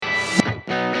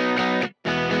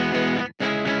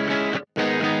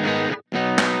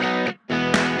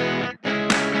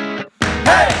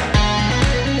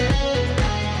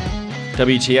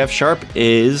WTF Sharp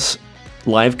is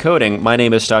live coding. My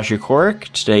name is Stashu Korik.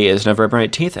 Today is November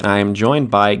 19th, and I am joined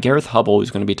by Gareth Hubble,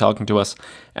 who's going to be talking to us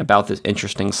about this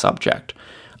interesting subject.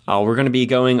 We're going to be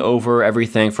going over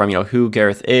everything from, who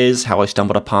Gareth is, how I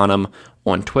stumbled upon him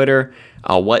on Twitter,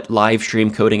 what live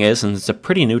stream coding is, and it's a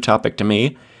pretty new topic to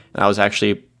me. And I was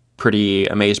actually pretty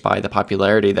amazed by the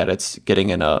popularity that it's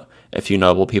getting in a few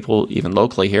notable people, even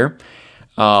locally here.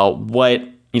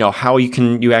 How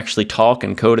you actually talk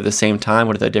and code at the same time,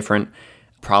 what are the different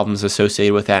problems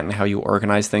associated with that and how you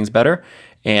organize things better,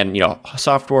 and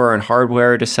software and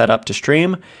hardware to set up to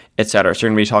stream, etc. So we're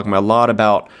going to be talking a lot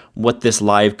about what this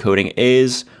live coding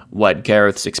is, what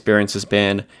Gareth's experience has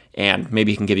been, and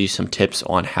maybe he can give you some tips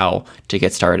on how to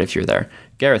get started if you're there.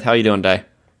 Gareth, how are you doing today?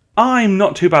 I'm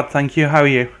not too bad, thank you. How are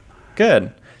you?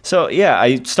 Good. So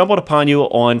I stumbled upon you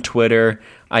on Twitter.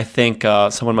 I think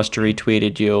someone must have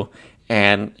retweeted you.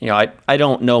 And, I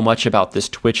don't know much about this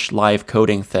Twitch live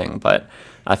coding thing, but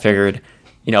I figured,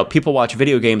 people watch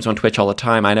video games on Twitch all the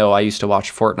time. I know I used to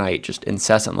watch Fortnite just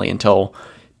incessantly until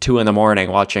 2 a.m.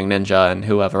 watching Ninja and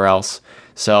whoever else.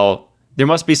 So there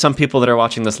must be some people that are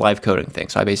watching this live coding thing.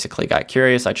 So I basically got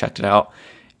curious. I checked it out.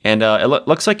 And it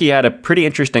looks like you had a pretty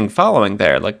interesting following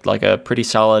there, like a pretty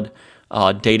solid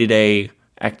day-to-day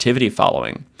activity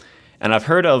following. And I've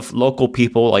heard of local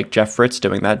people like Jeff Fritz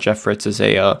doing that. Jeff Fritz is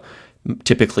a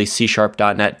typically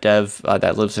C#.NET dev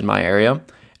that lives in my area.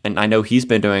 And I know he's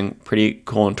been doing pretty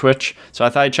cool on Twitch. So I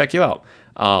thought I'd check you out.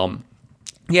 So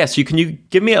can you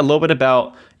give me a little bit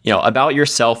about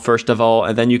yourself, first of all,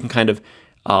 and then you can kind of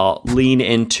lean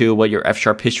into what your F#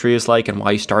 history is like and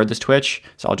why you started this Twitch.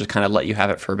 So I'll just kind of let you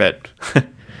have it for a bit.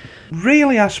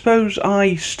 Really, I suppose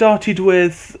I started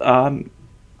with,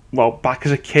 back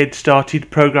as a kid, started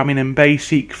programming in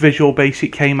BASIC. Visual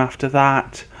Basic came after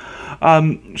that.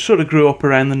 Sort of grew up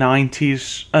around the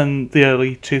 90s and the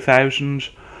early 2000s.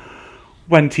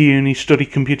 Went to uni,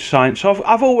 studied computer science. So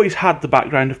I've always had the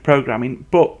background of programming,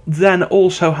 but then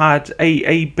also had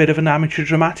a bit of an amateur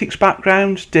dramatics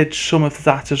background, did some of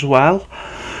that as well.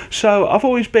 So I've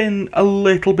always been a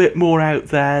little bit more out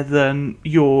there than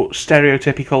your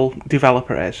stereotypical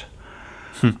developer is.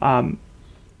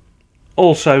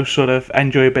 Also sort of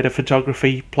enjoy a bit of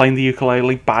photography, playing the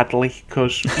ukulele badly,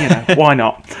 because, why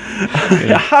not?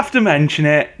 I have to mention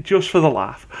it, just for the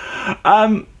laugh.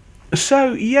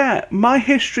 My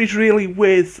history's really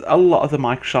with a lot of the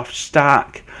Microsoft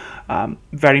stack,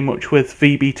 very much with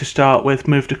VB to start with,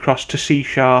 moved across to C#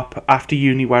 after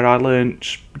uni where I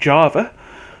learnt Java,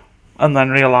 and then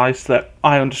realised that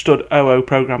I understood OO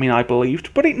programming, I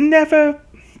believed, but it never,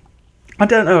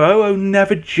 OO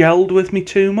never gelled with me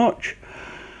too much.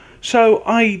 So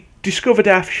I discovered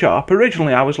F#.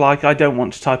 Originally I was like, I don't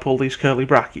want to type all these curly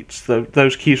brackets.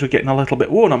 Those keys were getting a little bit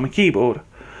worn on my keyboard.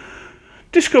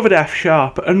 Discovered F#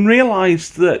 and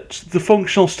realised that the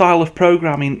functional style of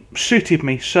programming suited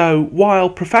me. So while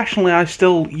professionally I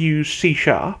still use C#,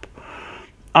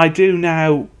 I do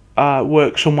now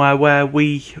work somewhere where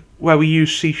we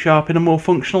use C# in a more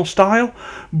functional style,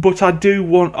 but I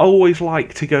do always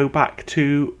like to go back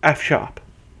to F#.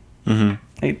 Mm-hmm.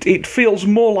 It feels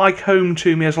more like home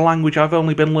to me as a language I've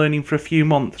only been learning for a few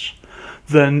months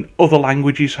than other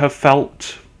languages have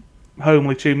felt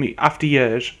homely to me after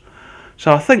years.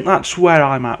 So I think that's where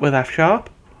I'm at with F#.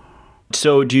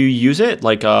 So do you use it?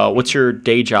 What's your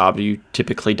day job? Are you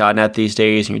typically .NET these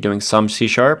days and you're doing some C#?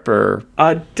 Or?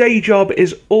 Day job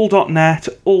is all .NET,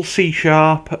 all C#.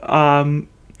 The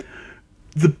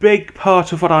big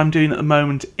part of what I'm doing at the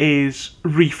moment is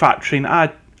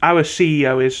refactoring. Our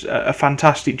CEO is a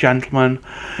fantastic gentleman.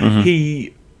 Mm-hmm.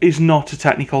 He is not a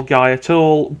technical guy at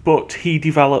all, but he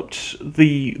developed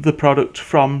the product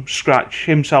from scratch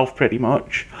himself pretty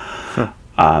much. Huh.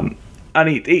 And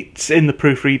it's in the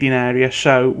proofreading area,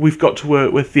 so we've got to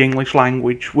work with the English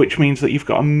language, which means that you've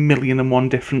got 1,000,001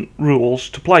 different rules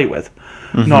to play with,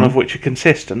 mm-hmm. none of which are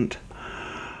consistent.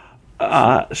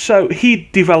 So he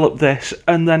developed this,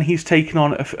 and then he's taken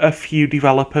on a few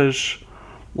developers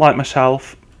like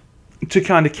myself to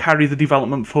kind of carry the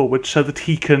development forward so that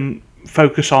he can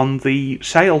focus on the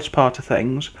sales part of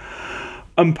things.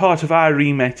 And part of our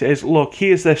remit is, look,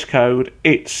 here's this code,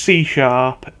 it's C#,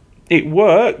 it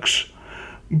works,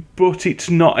 but it's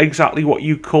not exactly what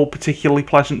you call particularly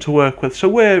pleasant to work with. So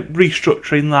we're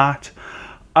restructuring that,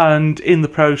 and in the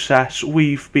process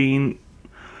we've been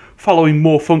following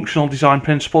more functional design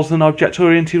principles than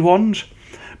object-oriented ones,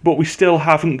 but we still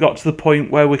haven't got to the point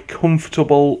where we're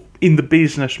comfortable in the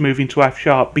business moving to F#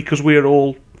 because we're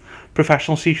all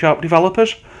professional C#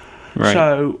 developers. Right.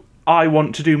 So I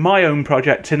want to do my own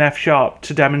project in F#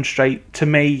 to demonstrate to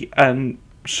me and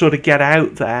sort of get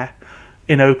out there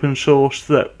in open source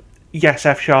that, yes,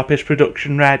 F# is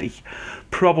production ready,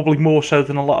 probably more so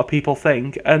than a lot of people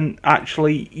think, and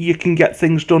actually you can get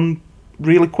things done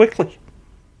really quickly.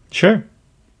 Sure.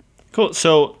 Cool.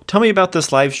 So tell me about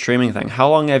this live streaming thing. How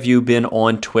long have you been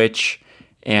on Twitch,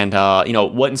 and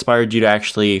what inspired you to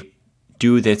actually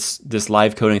do this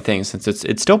live coding thing, since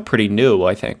it's still pretty new,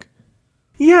 I think?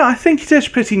 Yeah, I think it is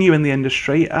pretty new in the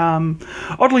industry.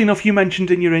 Oddly enough, you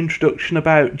mentioned in your introduction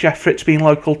about Jeff Fritz being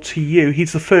local to you.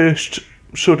 He's the first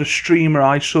sort of streamer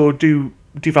I saw do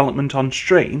development on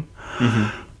stream.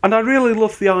 Mm-hmm. And I really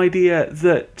love the idea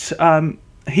that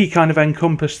he kind of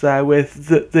encompassed there with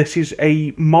that this is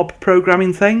a mob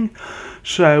programming thing.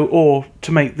 So, or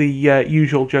to make the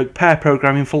usual joke, pair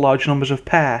programming for large numbers of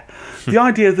pair. The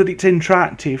idea that it's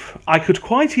interactive, I could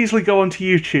quite easily go onto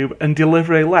YouTube and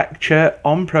deliver a lecture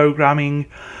on programming,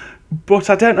 but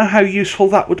I don't know how useful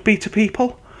that would be to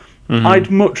people. Mm-hmm.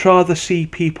 I'd much rather see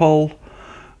people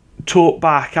talk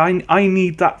back. I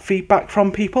need that feedback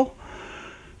from people.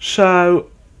 So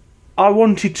I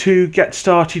wanted to get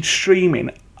started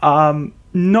streaming.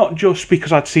 Not just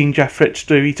because I'd seen Jeff Fritz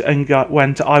do it and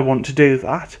went, I want to do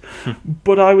that,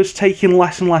 but I was taking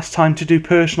less and less time to do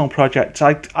personal projects.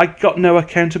 I got no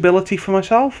accountability for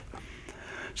myself.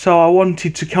 So I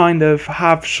wanted to kind of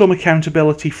have some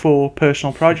accountability for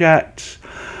personal projects.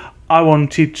 I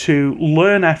wanted to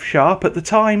learn F# at the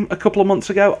time. A couple of months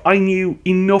ago, I knew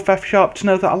enough F# to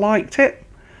know that I liked it.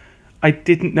 I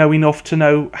didn't know enough to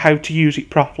know how to use it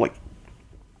properly.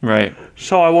 Right.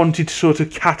 So I wanted to sort of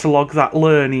catalogue that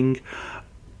learning,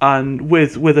 and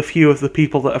with a few of the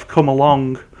people that have come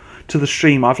along to the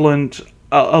stream, I've learned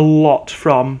a lot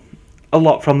from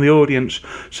the audience.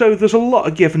 So there's a lot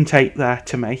of give and take there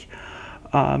to me.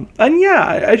 And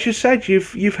yeah, as you said,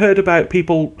 you've heard about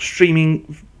people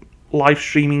live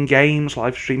streaming games,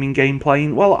 live streaming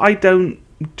gameplay. Well, I don't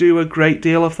do a great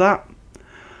deal of that.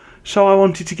 So I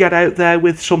wanted to get out there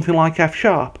with something like F#.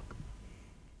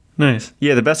 Nice.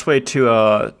 Yeah, the best way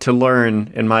to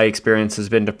learn, in my experience, has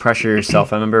been to pressure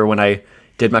yourself. I remember when I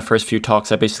did my first few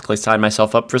talks, I basically signed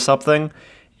myself up for something,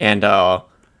 and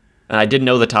I didn't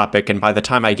know the topic, and by the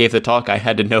time I gave the talk, I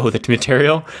had to know the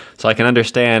material. So I can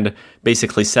understand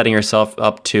basically setting yourself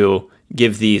up to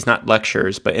give these, not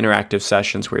lectures, but interactive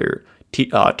sessions where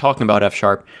you're talking about F#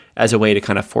 as a way to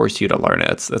kind of force you to learn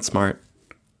it. That's smart.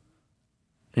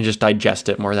 And just digest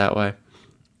it more that way.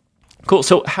 Cool.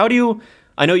 So how do you...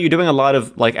 I know you're doing a lot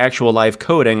of like actual live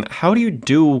coding. How do you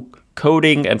do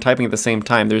coding and typing at the same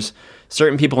time? There's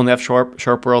certain people in the F#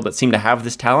 world that seem to have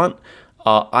this talent.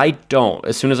 I don't.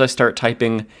 As soon as I start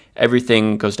typing,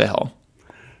 everything goes to hell.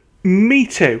 Me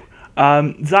too.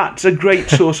 That's a great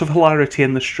source of hilarity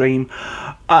in the stream.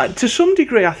 To some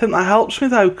degree, I think that helps me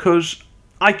though, because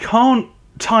I can't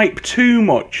type too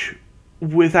much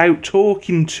without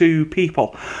talking to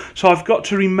people. So I've got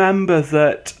to remember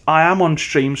that I am on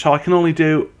stream, so I can only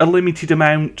do a limited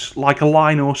amount, like a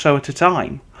line or so at a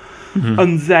time,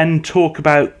 and then talk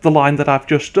about the line that I've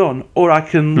just done. Or I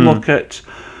can look at...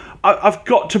 I've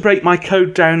got to break my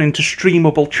code down into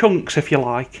streamable chunks, if you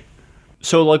like.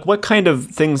 So, like, what kind of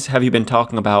things have you been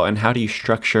talking about, and how do you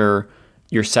structure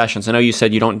your sessions? I know you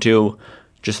said you don't do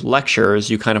just lectures,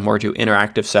 you kind of more do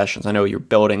interactive sessions. I know you're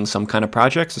building some kind of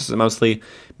projects. Is it mostly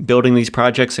building these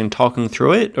projects and talking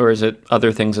through it, or is it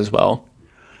other things as well?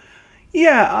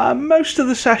 Yeah, most of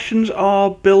the sessions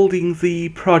are building the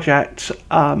project.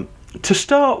 To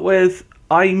start with,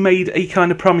 I made a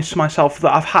kind of promise to myself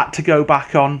that I've had to go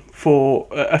back on for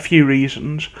a few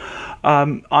reasons.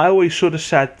 I always sort of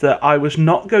said that I was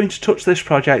not going to touch this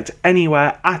project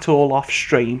anywhere at all off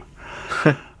stream.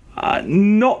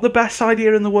 Not the best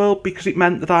idea in the world, because it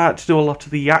meant that I had to do a lot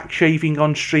of the yak shaving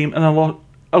on stream and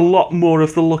a lot more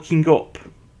of the looking up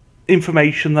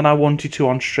information than I wanted to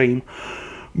on stream.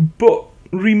 But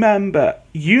remember,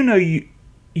 you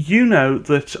know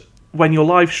that when you're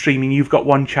live streaming, you've got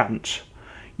one chance.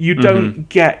 You don't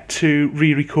get to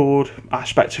re-record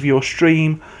aspects of your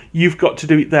stream. You've got to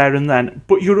do it there and then.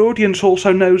 But your audience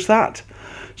also knows that.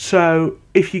 So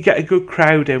if you get a good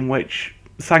crowd in, which,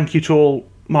 thank you to all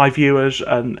my viewers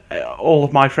and all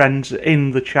of my friends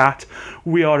in the chat,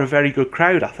 we are a very good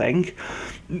crowd, I think.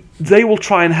 They will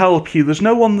try and help you. There's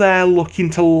no one there looking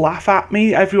to laugh at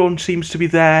me. Everyone seems to be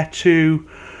there to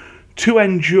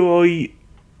enjoy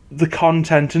the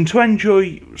content and to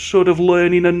enjoy sort of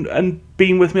learning and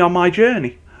being with me on my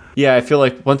journey. Yeah, I feel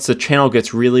like once the channel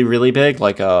gets really, really big,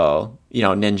 like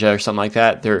Ninja or something like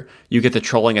that, you get the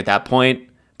trolling at that point.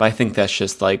 But I think that's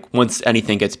just like, once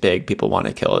anything gets big, people want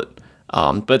to kill it.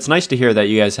 But it's nice to hear that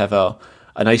you guys have a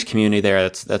nice community there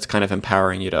that's kind of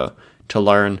empowering you to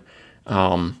learn.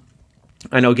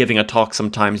 I know giving a talk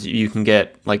sometimes you can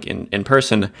get, like in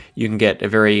person, you can get a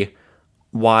very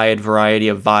wide variety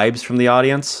of vibes from the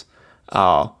audience.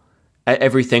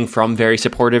 Everything from very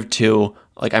supportive to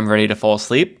like, I'm ready to fall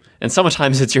asleep. And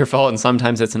sometimes it's your fault and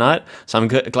sometimes it's not. So I'm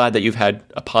glad that you've had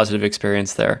a positive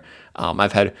experience there.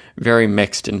 I've had very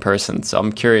mixed in person. So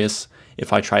I'm curious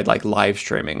if I tried like live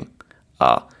streaming.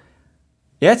 Yeah,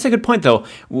 it's a good point though.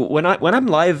 When I'm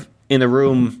live in the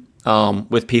room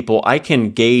with people, I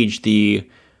can gauge the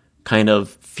kind of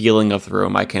feeling of the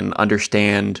room. I can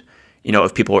understand,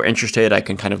 if people are interested, I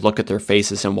can kind of look at their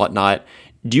faces and whatnot.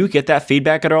 Do you get that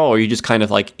feedback at all? Or are you just kind of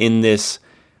like in this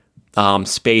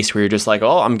space where you're just like,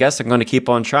 oh, I'm guessing I'm going to keep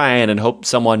on trying and hope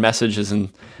someone messages and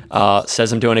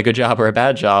says I'm doing a good job or a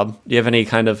bad job? Do you have any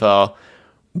kind of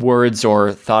words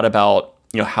or thought about,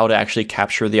 how to actually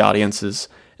capture the audience's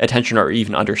attention or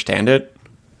even understand it?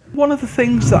 One of the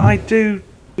things that I do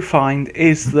find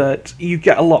is that you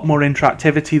get a lot more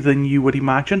interactivity than you would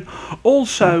imagine.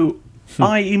 Also,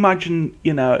 I imagine,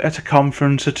 at a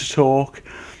conference, at a talk,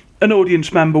 an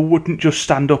audience member wouldn't just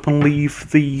stand up and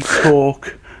leave the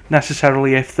talk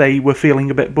necessarily if they were feeling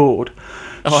a bit bored.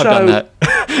 Oh, I've done that.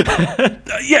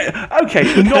 Yeah, okay,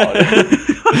 not...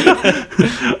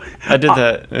 I did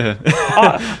that.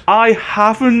 I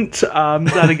haven't.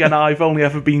 Then again, I've only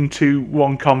ever been to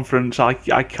one conference. I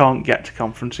can't get to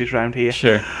conferences around here.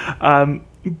 Sure.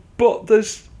 But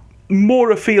there's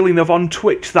more a feeling of on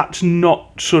Twitch that's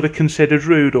not sort of considered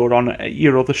rude, or on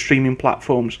your other streaming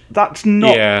platforms. That's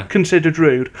not considered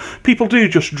rude. People do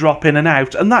just drop in and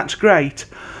out, and that's great.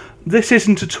 This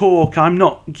isn't a talk. I'm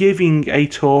not giving a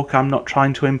talk. I'm not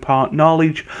trying to impart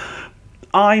knowledge.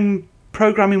 I'm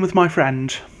programming with my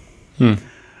friend.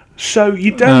 So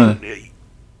you don't...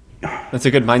 That's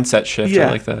a good mindset shift. I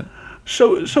like that.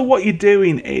 So what you're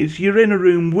doing is you're in a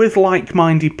room with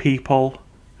like-minded people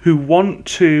who want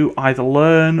to either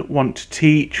learn, want to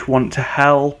teach, want to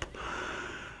help.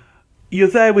 You're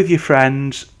there with your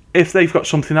friends. If they've got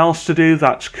something else to do,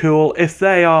 that's cool. If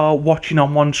they are watching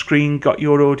on one screen, got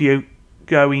your audio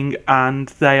going, and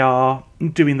they are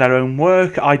doing their own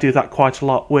work, I do that quite a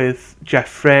lot with Jeff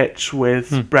Fritz,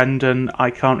 with Brendan.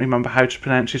 I can't remember how to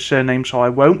pronounce his surname, so I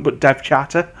won't, but Dev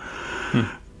Chatter.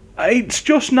 It's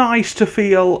just nice to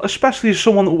feel, especially as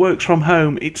someone that works from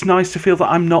home, it's nice to feel that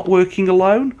I'm not working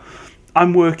alone.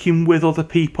 I'm working with other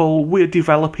people. We're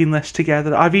developing this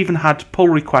together. I've even had pull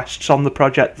requests on the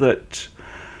project that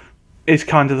is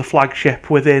kind of the flagship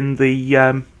within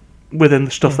the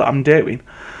stuff that I'm doing.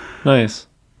 Nice.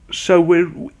 So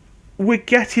we're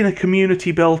getting a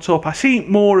community built up. I see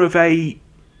more of a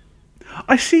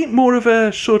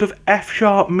sort of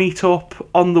F-sharp meetup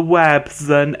on the web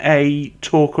than a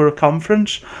talk or a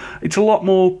conference. It's a lot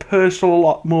more personal, a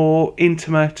lot more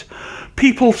intimate.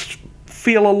 People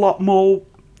feel a lot more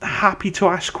happy to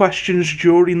ask questions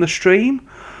during the stream.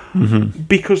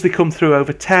 Because they come through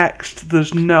over text.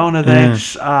 There's none of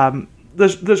this.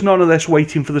 There's none of this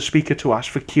waiting for the speaker to ask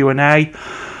for Q&A.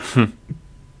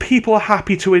 People are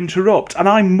happy to interrupt, and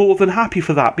I'm more than happy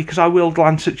for that, because I will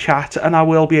glance at chat and I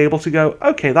will be able to go,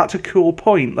 okay, that's a cool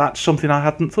point. That's something I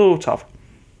hadn't thought of.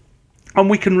 And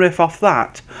we can riff off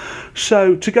that.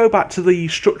 So to go back to the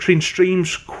structuring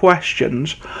streams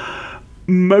questions,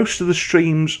 most of the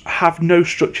streams have no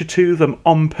structure to them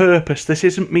on purpose. This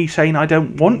isn't me saying I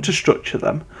don't want to structure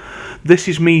them. This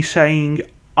is me saying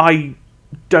I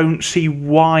don't see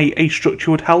why a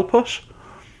structure would help us.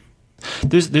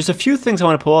 There's a few things I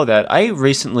want to pull out of that. I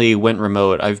recently went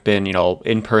remote. I've been,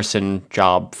 in-person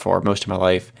job for most of my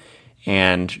life.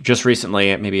 And just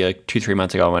recently, maybe like 2-3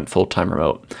 months ago, I went full-time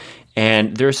remote.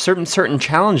 And there's certain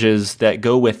challenges that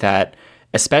go with that,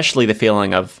 especially the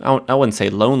feeling of, I wouldn't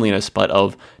say loneliness, but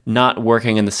of not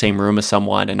working in the same room as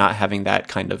someone and not having that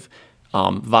kind of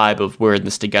vibe of we're in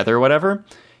this together or whatever.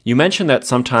 You mentioned that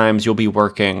sometimes you'll be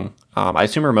working, I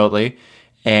assume remotely,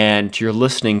 and you're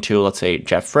listening to, let's say,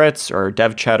 Jeff Fritz or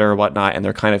Dev Chatter or whatnot, and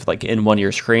they're kind of like in one of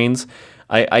your screens.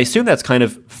 I assume that's kind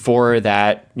of for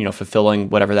that, fulfilling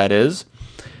whatever that is.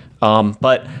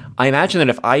 But I imagine that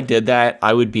if I did that,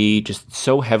 I would be just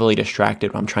so heavily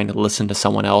distracted when I'm trying to listen to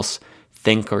someone else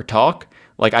think or talk.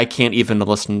 Like, I can't even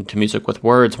listen to music with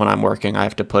words when I'm working. I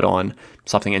have to put on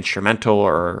something instrumental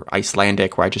or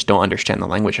Icelandic where I just don't understand the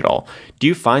language at all. Do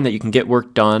you find that you can get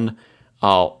work done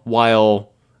while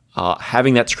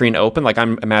having that screen open? Like,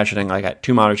 I'm imagining I got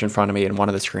two monitors in front of me, and one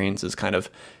of the screens is kind of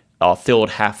filled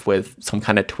half with some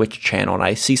kind of Twitch channel, and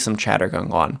I see some chatter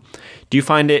going on. Do you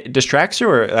find it distracts you,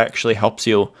 or it actually helps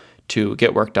you to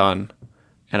get work done?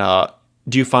 And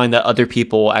do you find that other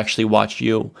people actually watch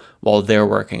you while they're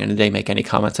working, and do they make any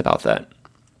comments about that?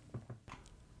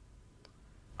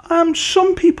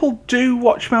 Some people do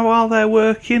watch me while they're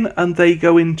working, and they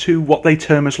go into what they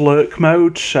term as lurk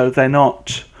mode, so they're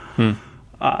not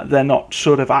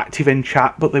sort of active in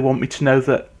chat, but they want me to know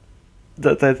that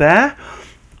they're there.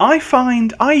 I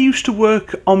find I used to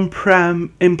work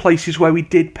on-prem in places where we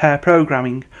did pair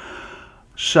programming.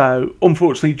 So,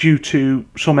 unfortunately, due to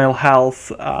some ill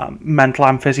health, mental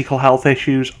and physical health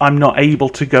issues, I'm not able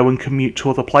to go and commute to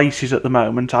other places at the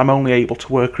moment. I'm only able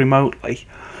to work remotely.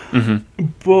 Mm-hmm.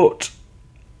 But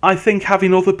I think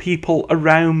having other people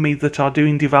around me that are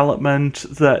doing development,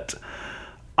 that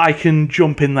I can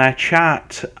jump in their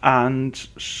chat and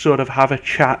sort of have a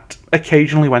chat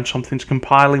occasionally when something's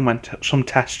compiling, when some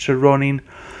tests are running,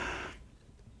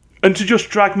 and to just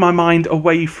drag my mind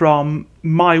away from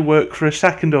my work for a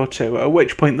second or two, at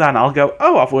which point then I'll go,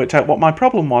 oh, I've worked out what my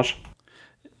problem was.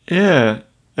 Yeah,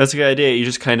 that's a good idea. You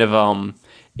just kind of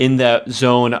in that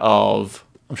zone of,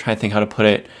 I'm trying to think how to put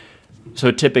it. So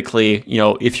typically,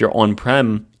 if you're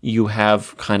on-prem, you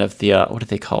have kind of the, what are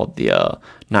they called? The,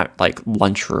 not like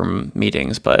lunchroom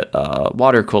meetings, but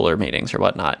water cooler meetings or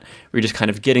whatnot. Where you're just kind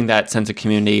of getting that sense of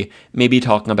community, maybe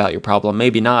talking about your problem,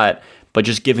 maybe not, but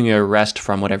just giving you a rest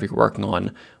from whatever you're working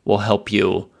on will help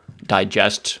you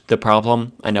digest the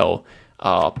problem. I know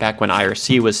back when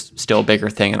IRC was still a bigger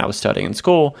thing and I was studying in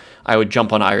school, I would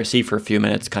jump on IRC for a few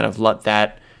minutes, kind of let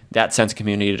that sense of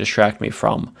community distract me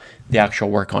from the actual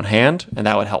work on hand, and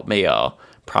that would help me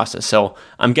process. So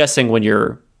I'm guessing when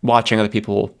you're watching other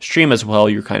people stream as well,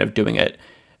 you're kind of doing it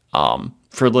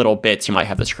for little bits. You might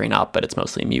have the screen up, but it's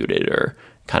mostly muted or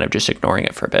kind of just ignoring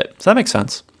it for a bit. So that makes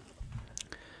sense.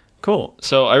 Cool.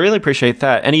 So I really appreciate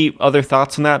that. Any other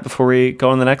thoughts on that before we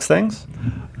go on the next things?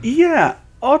 Yeah.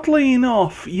 Oddly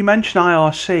enough, you mentioned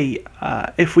IRC.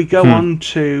 If we go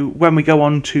when we go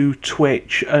on to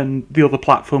Twitch and the other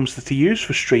platforms that are used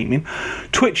for streaming,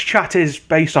 Twitch chat is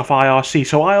based off IRC,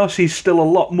 so IRC is still a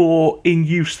lot more in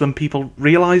use than people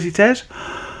realise it is.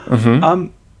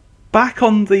 Mm-hmm. Back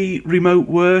on the remote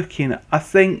working, I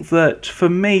think that for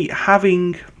me,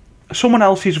 having someone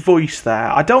else's voice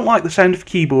there, I don't like the sound of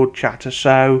keyboard chatter,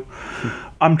 so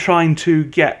I'm trying to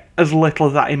get as little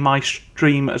of that in my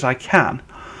stream as I can.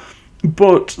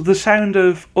 But the sound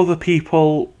of other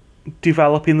people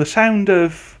developing, the sound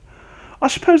of them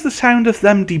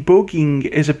debugging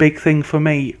is a big thing for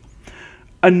me.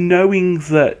 And knowing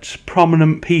that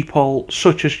prominent people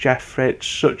such as Jeff Fritz,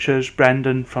 such as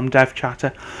Brendan from Dev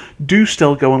Chatter, do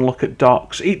still go and look at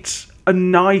docs, it's a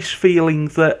nice feeling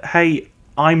that, hey,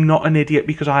 I'm not an idiot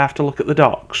because I have to look at the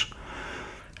docs.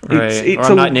 Right. Or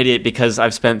I'm not an idiot because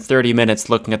I've spent 30 minutes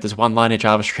looking at this one line of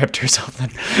JavaScript or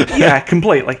something. Yeah,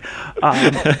 completely.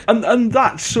 And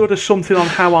that's sort of something on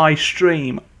how I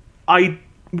stream.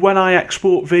 When I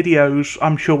export videos,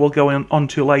 I'm sure we'll go on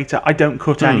to later, I don't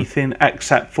cut anything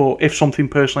except for if something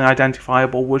personally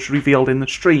identifiable was revealed in the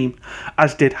stream,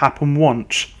 as did happen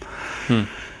once.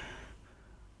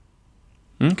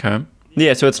 Okay.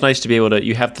 Yeah, so it's nice to be able to,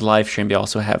 you have the live stream, but you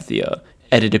also have the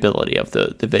editability of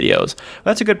the videos. Well,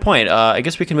 that's a good point. I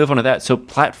guess we can move on to that. So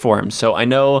platforms. So I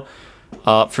know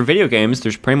for video games,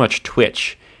 there's pretty much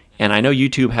Twitch. And I know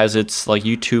YouTube has its like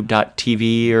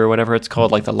YouTube.tv or whatever it's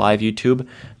called, like the live YouTube.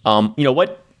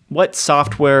 What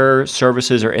software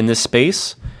services are in this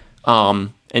space?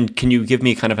 And can you give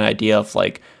me kind of an idea of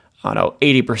like, I don't know,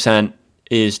 80%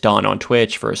 is done on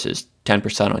Twitch versus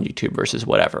 10% on YouTube versus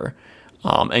whatever?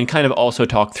 And kind of also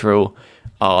talk through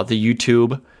the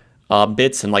YouTube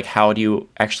bits and like how do you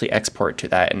actually export to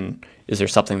that? And is there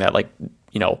something that like,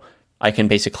 I can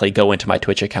basically go into my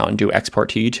Twitch account and do export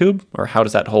to YouTube? Or how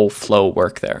does that whole flow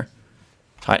work there?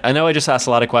 I know I just asked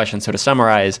a lot of questions. So to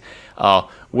summarize,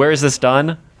 where is this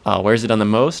done? Where is it done the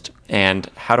most? And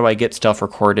how do I get stuff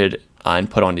recorded and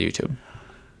put onto YouTube?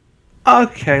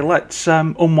 Okay, let's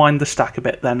unwind the stack a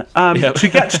bit then. To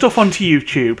get stuff onto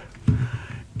YouTube,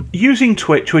 using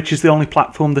Twitch, which is the only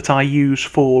platform that I use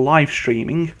for live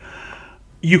streaming,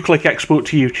 you click export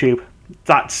to YouTube.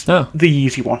 That's the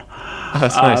easy one. Oh,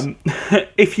 that's nice.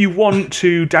 If you want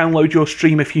to download your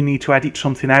stream, if you need to edit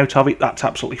something out of it, that's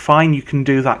absolutely fine. You can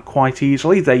do that quite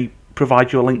easily. They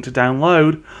provide you a link to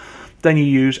download. Then you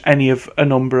use any of a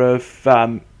number of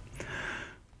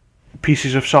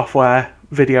pieces of software,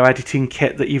 video editing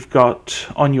kit that you've got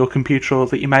on your computer or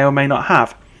that you may or may not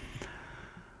have.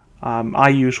 I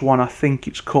use one, I think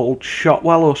it's called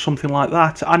Shotwell or something like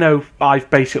that. I know I've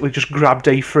basically just grabbed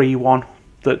a free one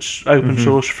that's open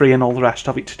source, free, and all the rest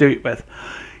of it to do it with.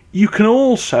 You can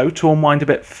also, to unwind a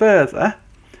bit further,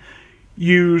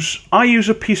 I use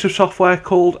a piece of software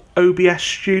called OBS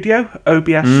Studio.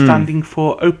 OBS standing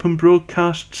for Open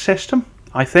Broadcast System,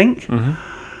 I think.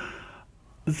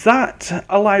 That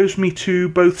allows me to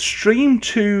both stream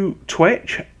to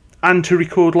Twitch and to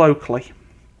record locally.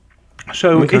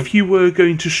 So if you were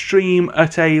going to stream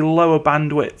at a lower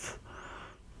bandwidth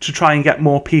to try and get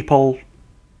more people,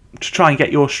 to try and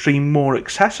get your stream more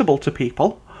accessible to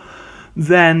people,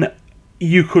 then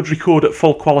you could record at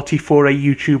full quality for a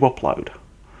YouTube upload.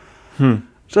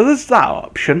 So there's that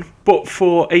option, but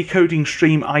for a coding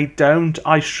stream I don't.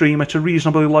 I stream at a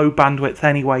reasonably low bandwidth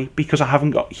anyway because I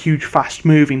haven't got huge fast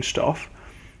moving stuff,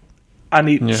 and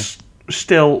it's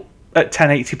still at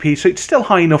 1080p, so it's still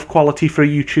high enough quality for a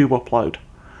YouTube upload.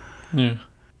 Yeah.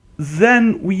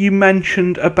 Then you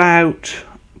mentioned about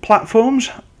platforms.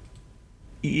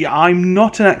 Yeah, I'm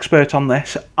not an expert on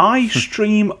this. I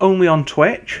stream only on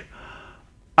Twitch,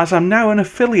 as I'm now an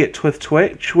affiliate with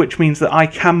Twitch, which means that I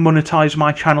can monetize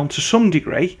my channel to some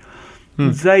degree.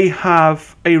 They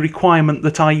have a requirement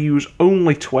that I use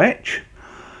only Twitch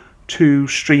to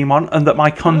stream on, and that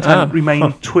my content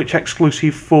remain Twitch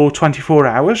exclusive for 24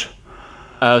 hours.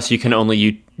 So you can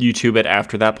only YouTube it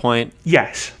after that point?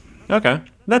 Yes. Okay,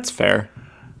 that's fair.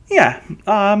 Yeah,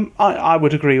 I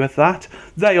would agree with that.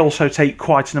 They also take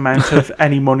quite an amount of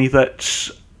any money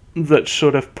that's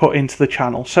sort of put into the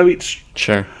channel. So it's...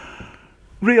 Sure.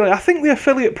 Really, I think the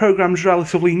affiliate program's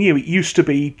relatively new. It used to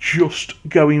be just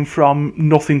going from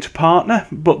nothing to partner,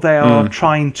 but they are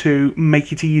trying to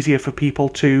make it easier for people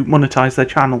to monetize their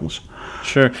channels.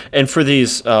 Sure. And for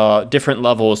these different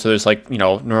levels, so there's like,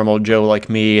 normal Joe like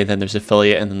me, and then there's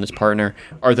affiliate, and then there's partner.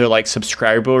 Are there like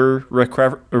subscriber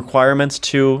requirements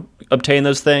to obtain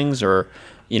those things, or,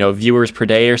 viewers per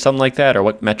day or something like that? Or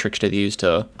what metrics do they use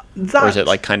to, or is it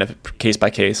like kind of case by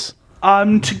case?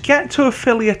 To get to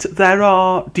affiliate, there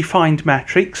are defined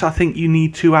metrics. I think you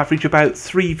need to average about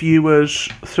 3 viewers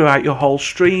throughout your whole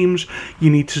streams.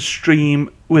 You need to stream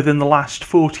within the last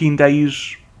 14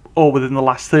 days or within the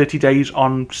last 30 days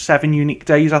on 7 unique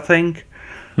days, I think,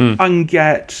 and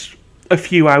get a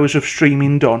few hours of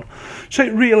streaming done. So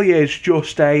it really is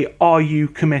just are you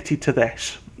committed to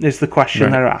this, is the question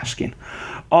they're asking.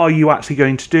 Are you actually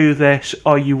going to do this?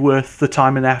 Are you worth the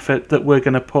time and effort that we're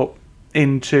going to put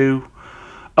into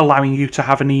allowing you to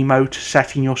have an emote,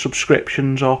 setting your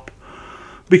subscriptions up?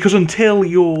 Because until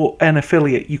you're an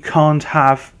affiliate, you can't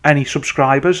have any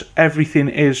subscribers. Everything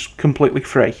is completely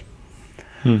free.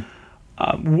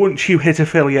 Once you hit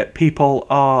affiliate, people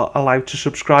are allowed to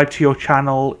subscribe to your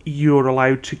channel. You're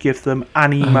allowed to give them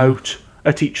an emote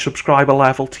at each subscriber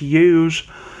level to use,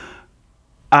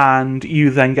 and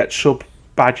you then get sub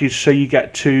badges, so you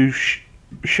get to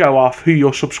show off who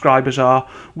your subscribers are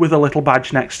with a little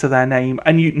badge next to their name,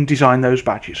 and you can design those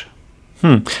badges.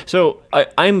 So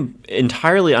I'm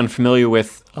entirely unfamiliar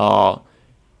with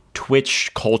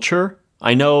Twitch culture.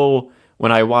 I know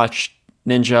when I watched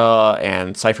Ninja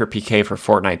and Cypher PK for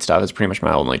Fortnite stuff, is pretty much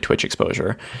my only Twitch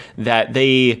exposure, that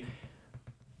I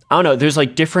don't know, there's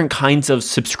like different kinds of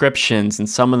subscriptions, and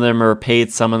some of them are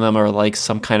paid, some of them are like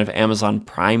some kind of Amazon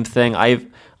Prime thing. I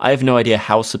have no idea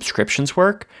how subscriptions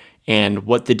work and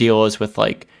what the deal is with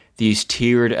like these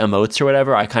tiered emotes or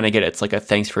whatever. I kind of get it's like a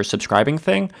thanks for subscribing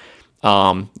thing.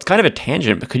 It's kind of a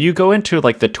tangent, but could you go into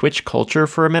like the Twitch culture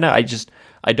for a minute?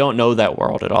 I don't know that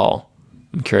world at all.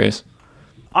 I'm curious.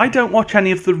 I don't watch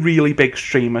any of the really big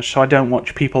streamers, so I don't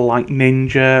watch people like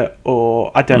Ninja,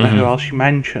 or I don't know who else you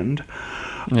mentioned.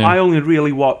 Yeah. I only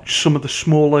really watch some of the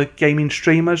smaller gaming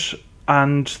streamers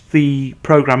and the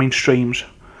programming streams.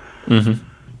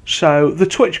 So the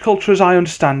Twitch culture, as I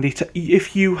understand it,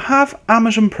 if you have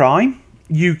Amazon Prime,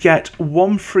 you get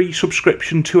 1 free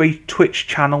subscription to a Twitch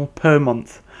channel per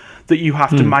month that you have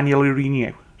to manually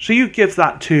renew. So you give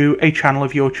that to a channel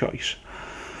of your choice.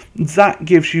 That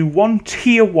gives you 1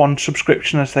 tier 1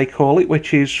 subscription, as they call it,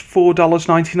 which is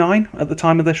 $4.99 at the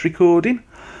time of this recording.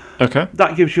 Okay.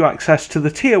 That gives you access to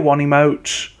the tier 1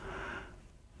 emotes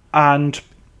and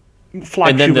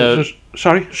flags you...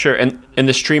 Sorry? Sure, and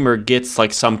the streamer gets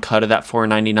like some cut of that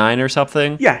 $4.99 or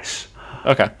something? Yes.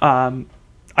 Okay.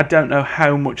 I don't know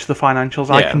how much the financials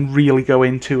I can really go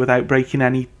into without breaking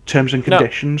any terms and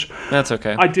conditions. No, that's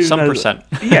okay. I do some know percent.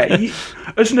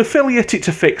 As an affiliate, it's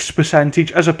a fixed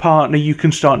percentage. As a partner, you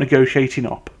can start negotiating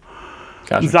up.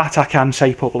 Gotcha. That I can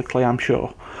say publicly, I'm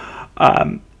sure.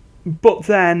 But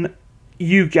then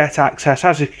you get access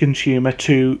as a consumer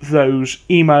to those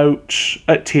emotes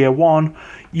at tier 1.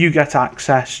 You get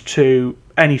access to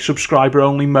any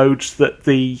subscriber-only modes that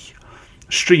the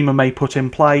streamer may put in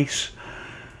place.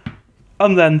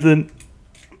 And then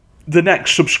the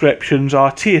next subscriptions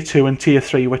are tier 2 and tier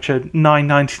 3, which are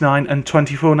 $9.99 and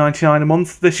 $24.99 a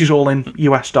month. This is all in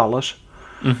US dollars.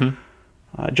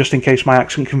 Just in case my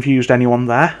accent confused anyone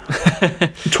there.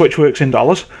 Twitch works in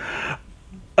dollars.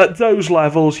 at those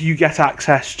levels, you get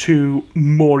access to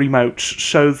more emotes.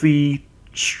 So the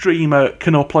streamer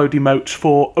can upload emotes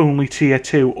for only Tier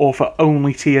 2 or for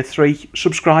only Tier 3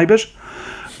 subscribers.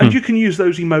 And you can use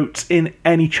those emotes in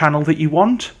any channel that you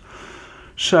want.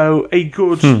 So a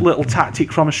good little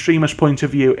tactic from a streamer's point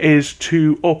of view is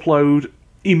to upload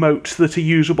emotes that are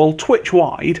usable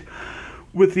Twitch-wide,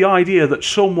 with the idea that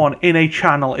someone in a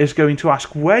channel is going to ask,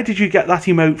 where did you get that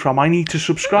emote from? I need to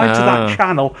subscribe to that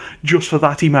channel just for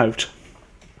that emote.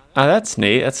 That's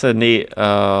neat. That's a neat,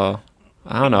 I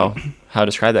don't know how to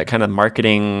describe that kind of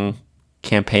marketing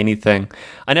campaigny thing.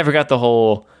 I never got the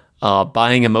whole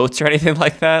buying emotes or anything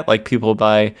like that. Like people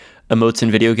buy emotes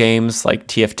in video games, like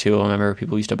TF2. I remember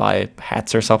people used to buy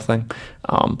hats or something.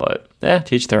 But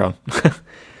teach their own.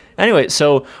 Anyway,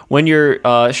 so when you're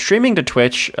streaming to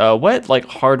Twitch, what like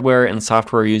hardware and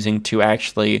software are you using to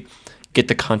actually get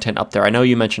the content up there? I know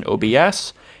you mentioned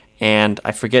OBS, and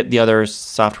I forget the other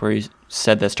software you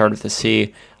said that started with a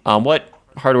C. What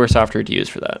hardware software do you use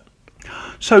for that?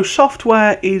 So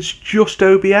software is just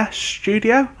OBS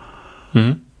Studio.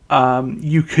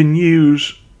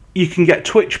 You can get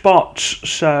Twitch bots,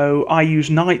 so I use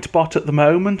Nightbot at the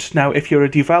moment. Now, if you're a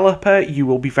developer, you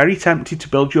will be very tempted to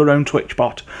build your own Twitch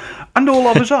bot, and all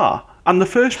others are. And the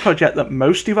first project that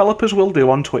most developers will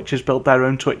do on Twitch is build their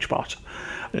own Twitch bot.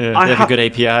 Yeah, they have a good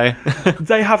API.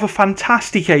 They have a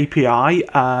fantastic API.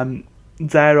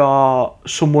 There are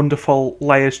some wonderful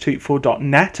layers to it for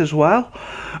 .NET as well.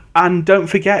 And don't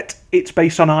forget, it's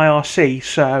based on IRC,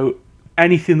 so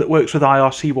anything that works with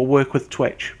IRC will work with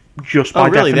Twitch. Just by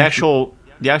really? definition.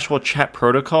 The actual chat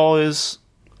protocol is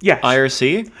Yes.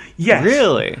 IRC? Yes.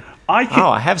 Really?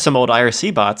 I have some old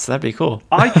IRC bots. That'd be cool.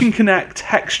 I can connect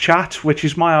HexChat, which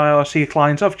is my IRC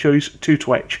client of choice, to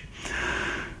Twitch.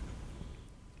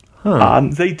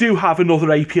 They do have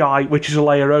another API, which is a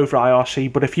layer over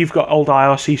IRC, but if you've got old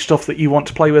IRC stuff that you want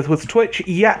to play with Twitch,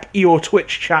 yep, your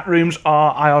Twitch chat rooms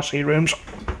are IRC rooms.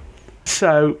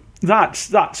 So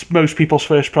that's most people's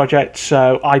first project,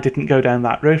 so I didn't go down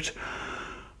that route.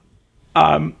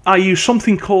 I use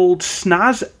something called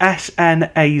Snaz,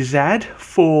 S-N-A-Z,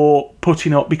 for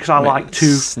putting up, because I like to...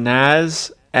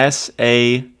 Snaz,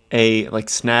 S-A-A, like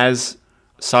Snaz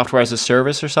Software as a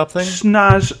Service or something?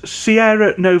 Snaz,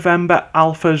 Sierra November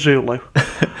Alpha Zulu.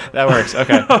 That works,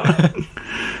 okay.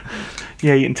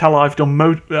 Yeah, you can tell I've done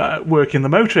work in the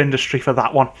motor industry for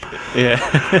that one.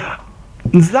 Yeah.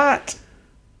 That,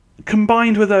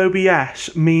 combined with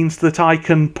OBS, means that I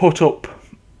can put up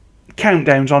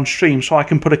countdowns on stream, so I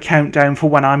can put a countdown for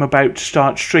when I'm about to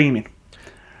start streaming.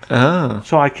 Oh.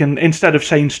 So I can, instead of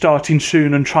saying starting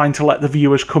soon and trying to let the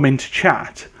viewers come into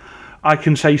chat, I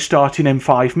can say starting in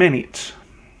 5 minutes.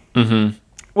 Mm-hmm.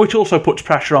 Which also puts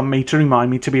pressure on me to remind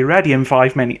me to be ready in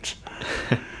 5 minutes.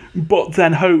 But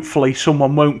then hopefully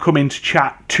someone won't come into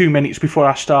chat 2 minutes before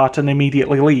I start and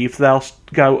immediately leave. They'll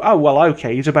go, oh, well,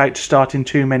 okay, he's about to start in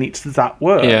 2 minutes. That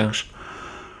works. Yeah.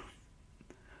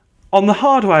 On the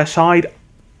hardware side,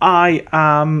 I've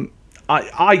gone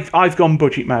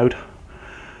budget mode.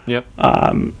 Yep.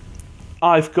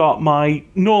 I've got my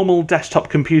normal desktop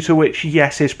computer, which,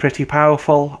 yes, is pretty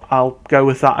powerful. I'll go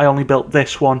with that. I only built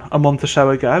this one a month or so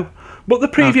ago. But the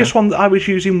previous one that I was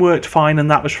using worked fine, and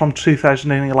that was from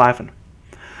 2011.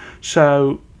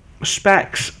 So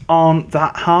specs aren't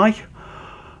that high.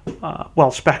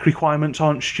 Spec requirements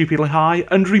aren't stupidly high.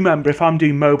 And remember, if I'm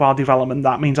doing mobile development,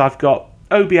 that means I've got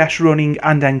OBS running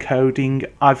and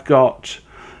encoding. I've got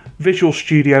Visual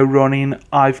Studio running.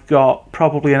 I've got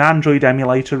probably an Android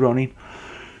emulator running.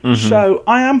 Mm-hmm. So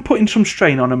I am putting some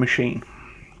strain on a machine.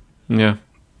 Yeah.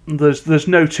 There's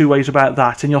no two ways about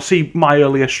that. And you'll see my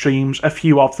earlier streams, a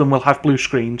few of them will have blue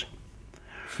screens.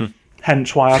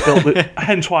 Hence why I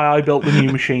built the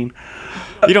new machine.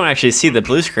 You don't actually see the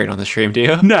blue screen on the stream, do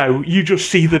you? No, you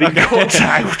just see that it cuts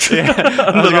out. Yeah.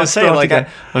 I was going to say, like,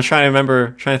 I'm trying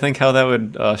to think how that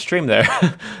would stream there.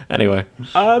 Anyway.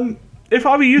 If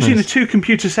I were using a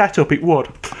 2-computer setup, it would.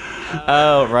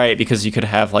 Oh, right, because you could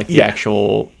have, like, the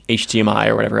actual HDMI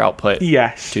or whatever output.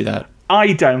 Yes. Do that.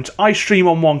 I don't. I stream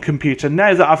on one computer.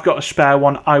 Now that I've got a spare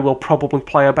one, I will probably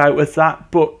play about with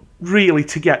that. But really,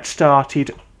 to get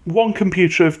started, one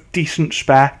computer of decent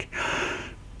spec.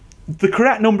 The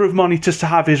correct number of monitors to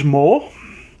have is more.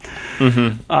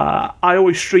 Mm-hmm. I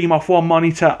always stream off one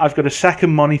monitor. I've got a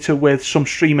second monitor with some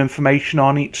stream information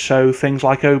on it, so things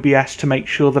like OBS to make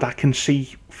sure that I can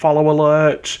see follow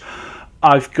alerts.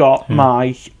 I've got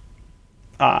my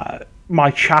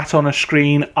chat on a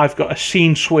screen. I've got a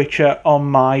scene switcher on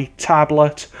my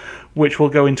tablet, which will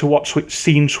go into what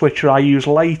scene switcher I use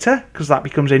later, because that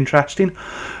becomes interesting.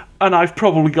 and I've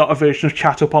probably got a version of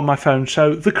chat up on my phone,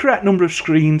 so the correct number of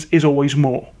screens is always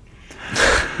more.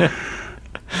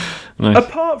 Nice.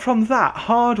 Apart from that,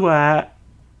 hardware,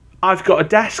 I've got a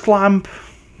desk lamp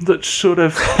that's sort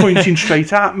of pointing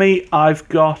straight at me. I've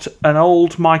got an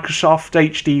old Microsoft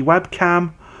HD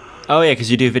webcam. Oh, yeah, because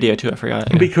you do video too, I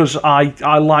forgot. Yeah. Because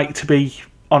I like to be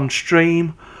on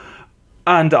stream.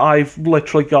 And I've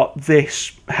literally got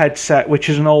this headset, which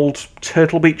is an old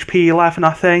Turtle Beach P11,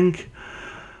 I think.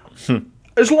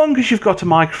 As long as you've got a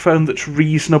microphone that's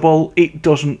reasonable, it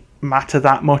doesn't matter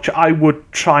that much. I would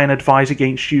try and advise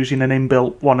against using an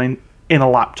inbuilt one in a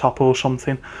laptop or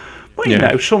something. But, you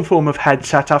know, some form of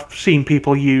headset. I've seen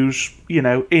people use,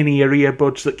 in-ear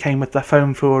earbuds that came with their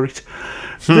phone for it.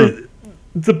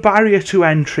 The barrier to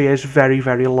entry is very,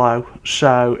 very low.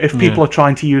 So if people are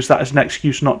trying to use that as an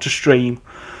excuse not to stream,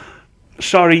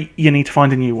 sorry, you need to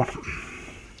find a new one.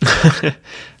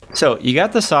 So you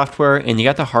got the software and you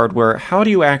got the hardware. How do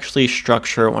you actually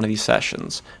structure one of these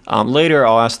sessions? Later,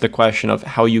 I'll ask the question of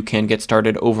how you can get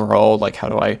started overall, like how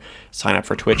do I sign up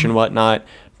for Twitch and whatnot.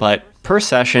 But per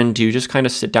session, do you just kind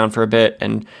of sit down for a bit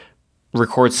and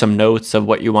record some notes of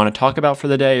what you want to talk about for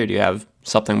the day, or do you have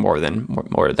something more than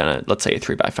a, let's say, a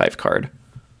 3x5 card?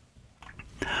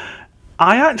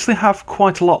 I actually have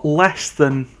quite a lot less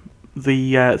than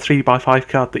the 3x5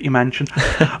 card that you mentioned.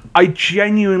 I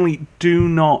genuinely do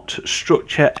not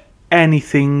structure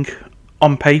anything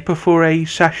on paper for a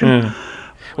session.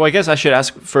 Well, I guess I should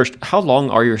ask first, how long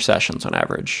are your sessions on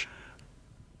average?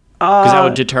 Because that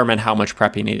would determine how much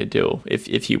prep you need to do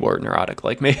if you were neurotic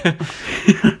like me.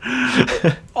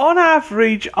 On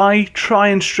average, I try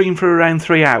and stream for around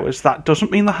 3 hours. That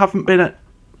doesn't mean there haven't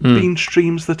been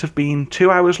streams that have been 2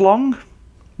 hours long,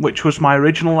 which was my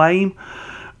original aim.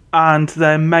 And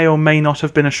there may or may not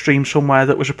have been a stream somewhere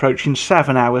that was approaching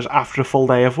 7 hours after a full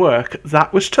day of work.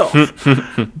 That was tough.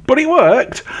 But it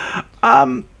worked.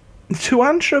 To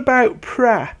answer about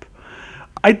prep,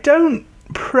 I don't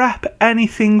prep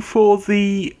anything for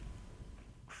the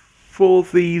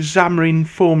Xamarin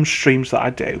Forms streams that I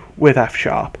do with F#.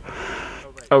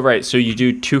 Oh, right. So you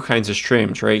do two kinds of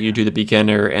streams, right? You do the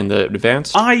beginner and the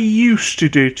advanced? I used to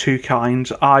do two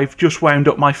kinds. I've just wound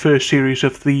up my first series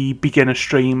of the beginner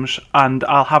streams, and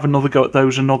I'll have another go at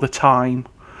those another time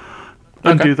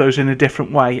and do those in a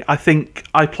different way. I think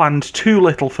I planned too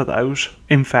little for those,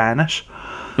 in fairness.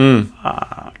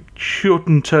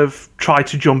 Shouldn't have tried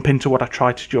to jump into what I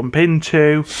tried to jump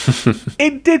into.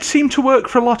 It did seem to work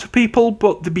for a lot of people,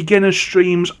 but the beginner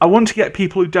streams, I want to get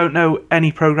people who don't know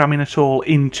any programming at all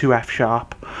into F#,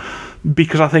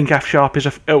 because I think F# is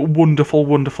a wonderful,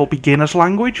 wonderful beginner's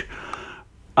language,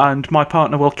 and my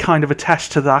partner will kind of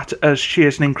attest to that, as she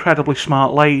is an incredibly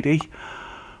smart lady,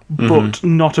 but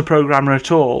not a programmer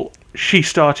at all. She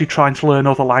started trying to learn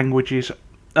other languages,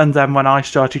 and then when I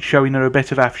started showing her a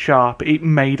bit of F#, it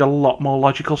made a lot more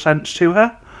logical sense to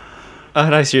her. Oh,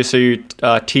 nice. So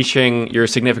you're teaching your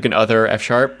significant other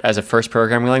F# as a first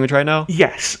programming language right now?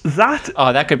 Yes, that...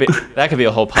 Oh, that could be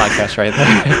a whole podcast right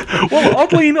there. Well,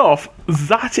 oddly enough,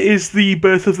 that is the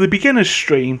birth of the beginner's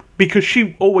stream, because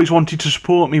she always wanted to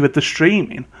support me with the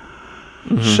streaming.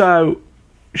 So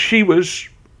she's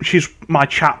my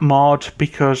chat mod,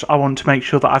 because I want to make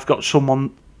sure that I've got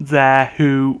someone there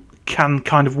who can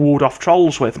kind of ward off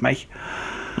trolls with me.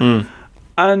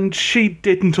 And she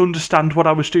didn't understand what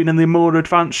I was doing in the more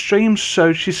advanced streams,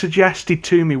 so she suggested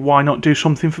to me, why not do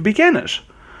something for beginners?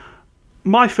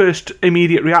 My first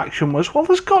immediate reaction was, well,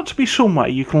 there's got to be some way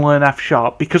you can learn F#,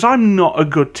 because I'm not a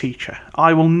good teacher.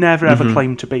 I will never ever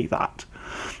claim to be that.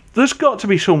 There's got to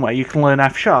be some way you can learn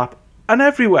F#. And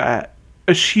everywhere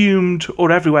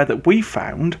that we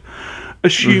found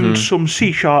assumed some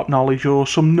C# knowledge or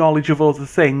some knowledge of other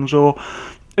things, or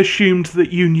assumed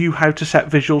that you knew how to set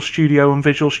Visual Studio and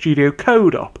Visual Studio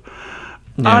Code up.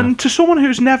 And to someone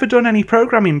who's never done any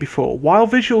programming before, while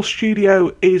Visual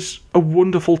Studio is a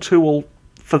wonderful tool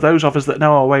for those of us that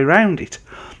know our way around it,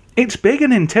 it's big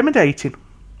and intimidating.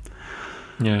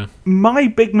 My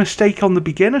big mistake on the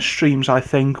beginner streams, I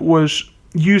think, was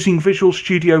using Visual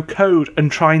Studio Code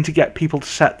and trying to get people to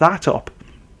set that up.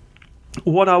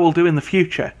 What I will do in the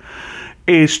future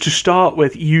is, to start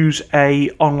with, use a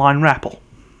online REPL.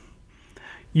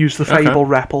 Use the Fable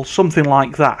REPL, something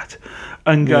like that,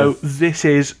 and go, this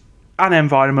is an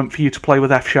environment for you to play with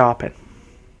F# in.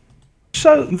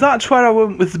 So that's where I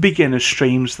went with the beginner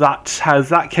streams. That's how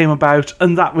that came about,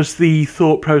 and that was the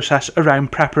thought process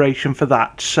around preparation for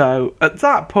that. So at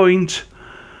that point,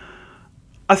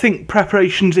 I think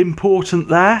preparation's important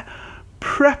there.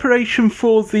 Preparation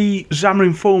for the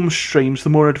Xamarin Forms streams, the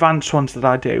more advanced ones that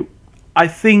I do, I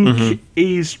think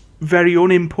is very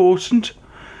unimportant,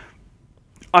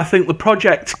 I think the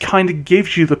project kind of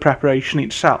gives you the preparation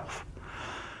itself.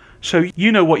 So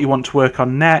you know what you want to work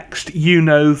on next. You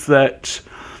know that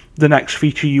the next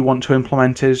feature you want to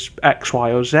implement is X,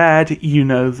 Y, or Z. You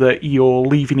know that you're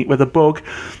leaving it with a bug.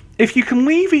 If you can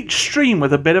leave each stream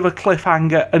with a bit of a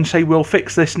cliffhanger and say, we'll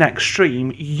fix this next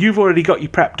stream, you've already got your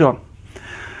prep done.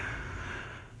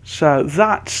 So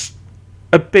that's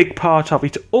a big part of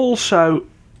it. Also,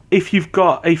 if you've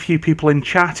got a few people in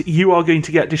chat, you are going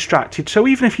to get distracted. So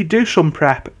even if you do some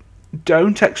prep,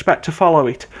 don't expect to follow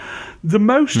it. The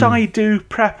most I do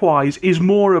prep-wise is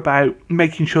more about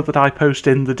making sure that I post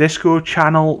in the Discord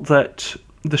channel that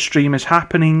the stream is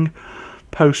happening,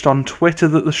 post on Twitter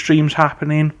that the stream's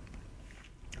happening,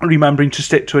 remembering to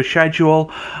stick to a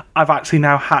schedule. I've actually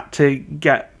now had to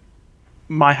get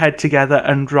my head together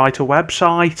and write a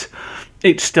website.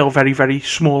 It's still very, very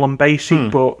small and basic,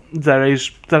 but there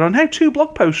are now 2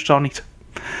 blog posts on it.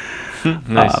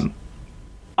 Nice.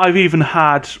 I've even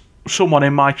had someone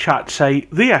in my chat say,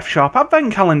 the F-Sharp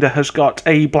Advent Calendar has got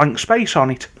a blank space on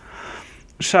it.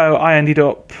 So I ended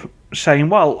up saying,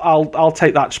 well, I'll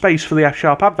take that space for the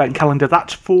F-Sharp Advent Calendar.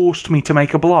 That's forced me to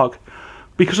make a blog.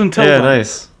 Because until then...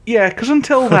 nice. Yeah, because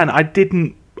until then,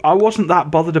 I wasn't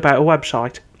that bothered about a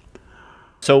website.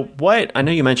 So I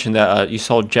know you mentioned that you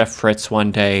saw Jeff Fritz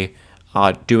one day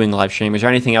doing live streaming. Is there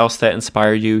anything else that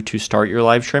inspired you to start your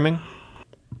live streaming?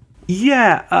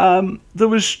 Yeah, there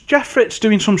was Jeff Fritz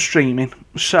doing some streaming,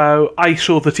 so I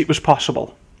saw that it was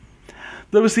possible.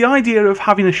 There was the idea of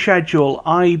having a schedule.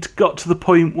 I'd got to the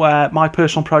point where my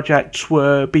personal projects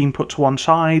were being put to one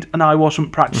side and I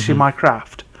wasn't practicing my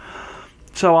craft.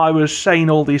 So I was saying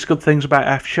all these good things about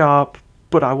F-Sharp,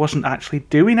 but I wasn't actually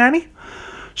doing any.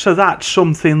 So that's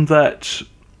something that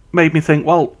made me think,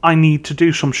 well, I need to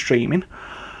do some streaming.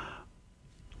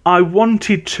 I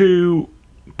wanted to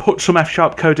put some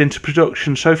F-Sharp code into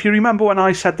production. So if you remember when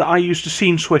I said that I used a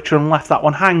scene switcher and left that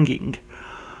one hanging,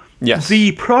 yes.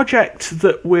 The project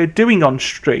that we're doing on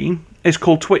stream is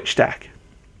called Twitch Deck.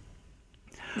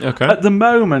 Okay. At the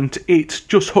moment, it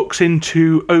just hooks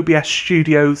into OBS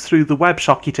Studio through the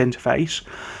WebSocket interface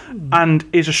and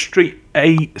is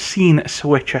a scene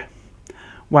switcher.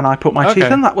 When I put my teeth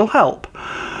in, that will help.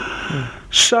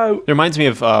 So it reminds me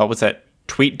of what's that?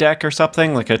 TweetDeck or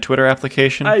something, like a Twitter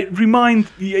application. It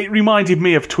reminded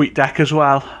me of TweetDeck as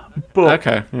well, but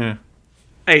okay, yeah.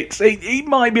 It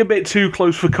might be a bit too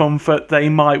close for comfort. They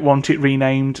might want it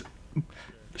renamed.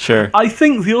 Sure. I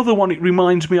think the other one it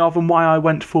reminds me of and why I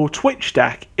went for Twitch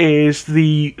Deck is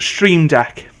the Stream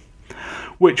Deck,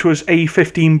 which was a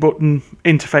 15-button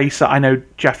interface that I know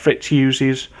Jeff Fritz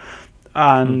uses,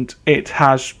 and it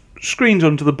has screens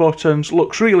under the buttons,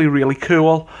 looks really, really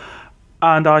cool,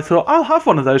 and I thought, I'll have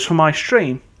one of those for my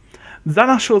stream. Then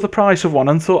I saw the price of one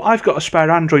and thought, I've got a spare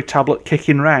Android tablet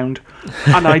kicking round,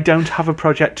 and I don't have a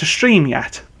project to stream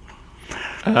yet.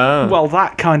 Oh. Well,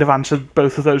 that kind of answered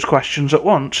both of those questions at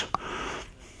once.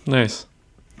 Nice.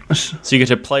 So you get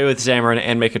to play with Xamarin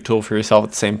and make a tool for yourself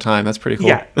at the same time. That's pretty cool.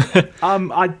 Yeah.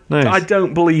 I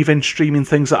don't believe in streaming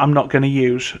things that I'm not going to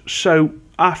use. So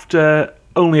after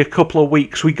only a couple of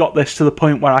weeks, we got this to the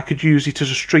point where I could use it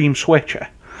as a stream switcher.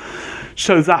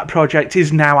 So that project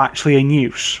is now actually in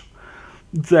use.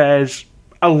 There's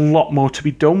a lot more to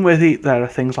be done with it. There are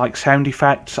things like sound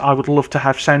effects. I would love to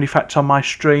have sound effects on my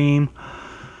stream.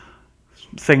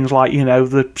 Things like,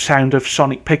 the sound of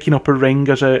Sonic picking up a ring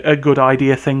as a good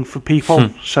idea thing for people.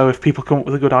 So if people come up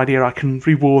with a good idea, I can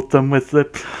reward them with the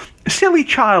silly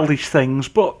childish things.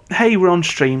 But hey, we're on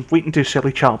stream. We can do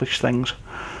silly childish things.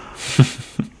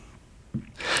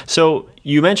 So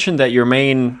you mentioned that your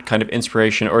main kind of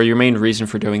inspiration or your main reason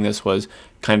for doing this was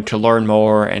kind of to learn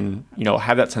more and,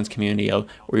 have that sense of community of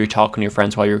where you're talking to your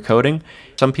friends while you're coding.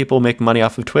 Some people make money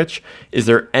off of Twitch. Is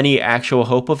there any actual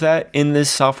hope of that in this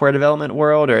software development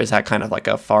world, or is that kind of like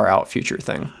a far out future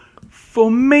thing?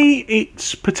 For me,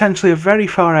 it's potentially a very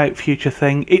far out future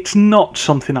thing. It's not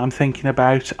something I'm thinking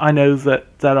about. I know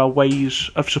that there are ways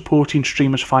of supporting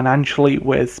streamers financially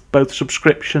with both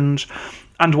subscriptions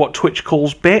and what Twitch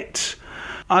calls bits.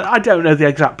 I don't know the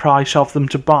exact price of them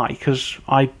to buy because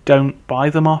I don't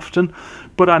buy them often,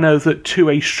 but I know that to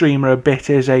a streamer a bit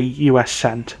is a US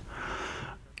cent.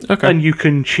 Okay. And you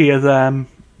can cheer them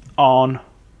on.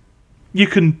 You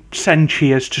can send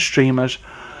cheers to streamers.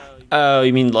 Oh,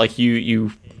 you mean like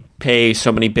you pay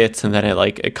so many bits and then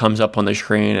it comes up on the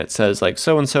screen, it says like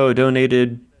so and so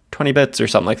donated 20 bits or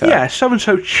something like that. Yeah,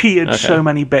 so-and-so cheered so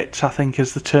many bits, I think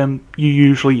is the term you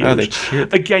usually use. Oh, they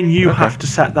cheered. Again, you have to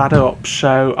set that up.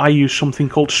 So I use something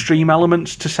called Stream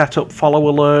Elements to set up follow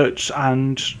alerts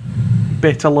and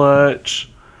bit alerts.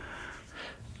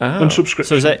 and subscription.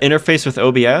 So is that interface with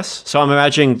OBS? So I'm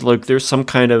imagining like there's some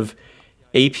kind of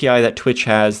API that Twitch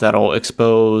has that'll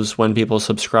expose when people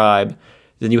subscribe.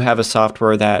 Then you have a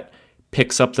software that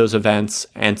picks up those events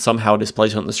and somehow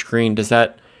displays it on the screen.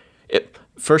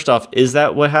 First off, is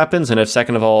that what happens? And if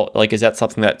second of all, like, is that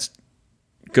something that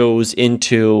goes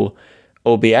into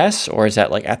OBS, or is that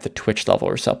like at the Twitch level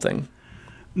or something?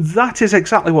 That is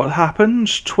exactly what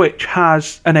happens. Twitch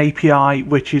has an API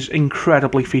which is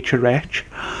incredibly feature rich.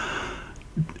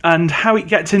 And how it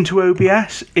gets into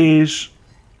OBS is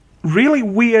really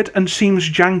weird and seems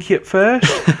janky at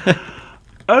first.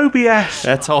 OBS...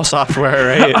 That's all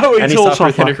software, right? Oh, it's Any all software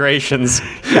software. Integrations.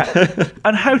 Yeah.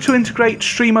 And how to integrate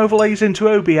stream overlays into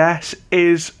OBS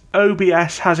is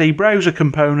OBS has a browser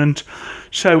component,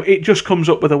 so it just comes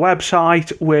up with a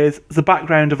website with the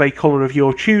background of a colour of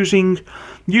your choosing.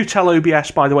 You tell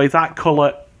OBS, by the way, that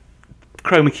colour,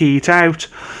 chroma key it out,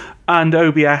 and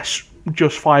OBS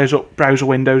just fires up browser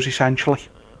windows, essentially,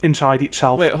 inside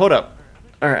itself. Wait, hold up.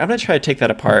 All right, I'm going to try to take that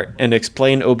apart and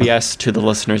explain OBS to the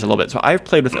listeners a little bit. So I've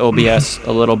played with OBS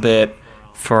a little bit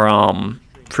for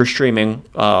streaming.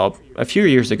 A few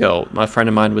years ago, my friend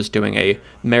of mine was doing a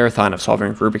marathon of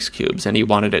solving Rubik's Cubes, and he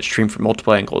wanted it streamed from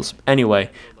multiple angles. Anyway,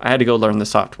 I had to go learn the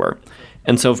software.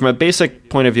 And so from a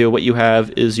basic point of view, what you have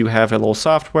is you have a little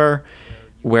software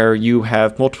where you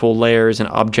have multiple layers and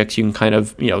objects you can kind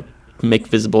of, make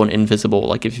visible and invisible,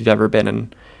 like if you've ever been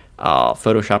in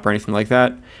Photoshop or anything like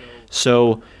that.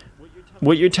 So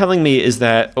what you're telling me is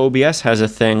that OBS has a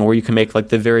thing where you can make like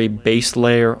the very base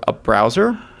layer a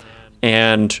browser,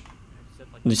 and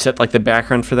you set like the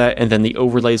background for that, and then the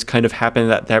overlays kind of happen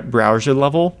at that browser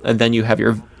level, and then you have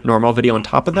your normal video on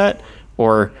top of that?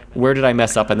 Or where did I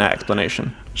mess up in that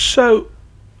explanation? So,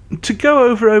 to go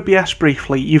over OBS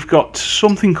briefly, you've got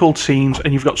something called scenes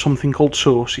and you've got something called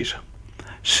sources.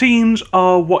 Scenes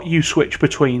are what you switch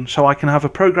between, so I can have a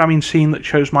programming scene that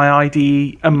shows my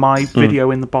IDE and my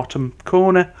video in the bottom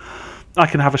corner. I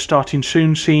can have a starting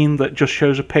soon scene that just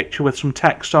shows a picture with some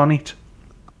text on it.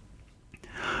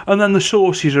 And then the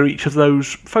sources are each of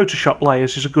those Photoshop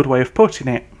layers, is a good way of putting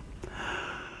it.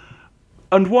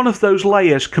 And one of those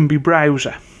layers can be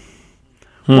browser.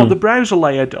 What the browser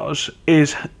layer does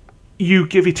is you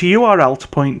give it a URL to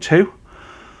point to,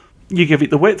 you give it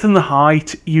the width and the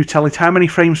height, you tell it how many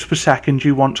frames per second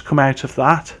you want to come out of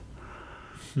that,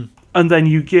 and then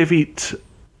you give it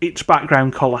its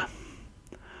background colour.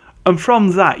 And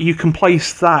from that, you can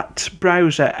place that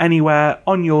browser anywhere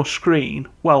on your screen,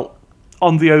 well,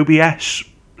 on the OBS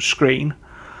screen,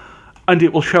 and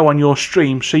it will show on your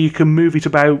stream, so you can move it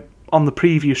about on the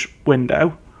previous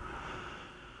window.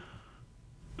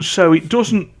 So it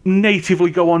doesn't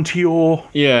natively go onto your...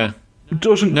 Yeah.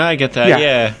 Doesn't... No, I get that.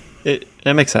 Yeah.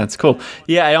 That makes sense. Cool.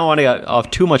 Yeah, I don't want to get off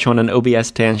too much on an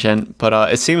OBS tangent,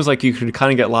 but it seems like you could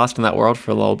kind of get lost in that world for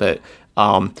a little bit.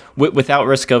 Without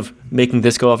risk of making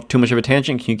this go off too much of a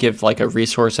tangent, can you give like a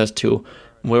resource as to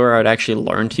where I'd actually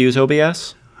learn to use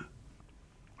OBS?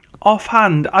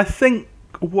 Offhand, I think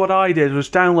what I did was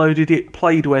downloaded it,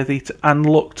 played with it, and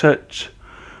looked at...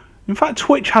 In fact,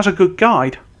 Twitch has a good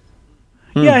guide.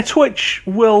 Yeah, Twitch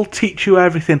will teach you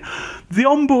everything. The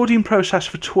onboarding process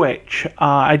for Twitch,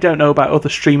 I don't know about other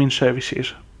streaming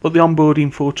services, but the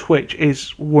onboarding for Twitch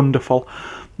is wonderful.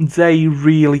 They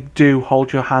really do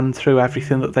hold your hand through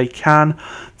everything that they can.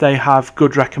 They have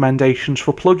good recommendations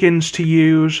for plugins to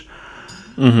use.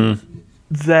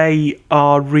 They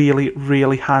are really,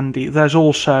 really handy. There's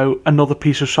also another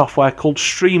piece of software called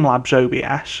Streamlabs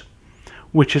OBS,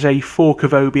 which is a fork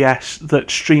of OBS that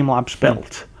Streamlabs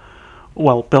built.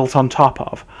 Well, built on top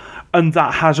of. And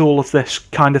that has all of this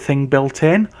kind of thing built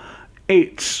in.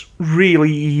 It's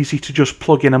really easy to just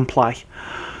plug in and play.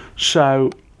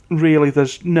 So, really,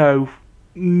 there's no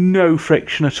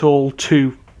friction at all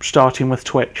to starting with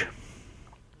Twitch.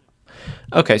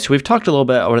 Okay, so we've talked a little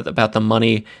bit about the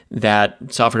money that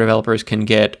software developers can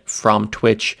get from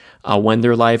Twitch when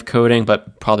they're live coding,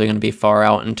 but probably going to be far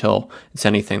out until it's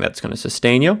anything that's going to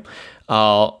sustain you.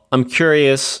 I'm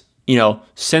curious,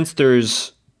 since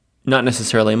there's not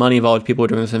necessarily money involved, people are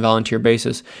doing this on a volunteer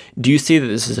basis, do you see that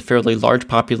this is a fairly large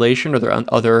population? Are there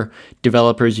other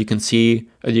developers you can see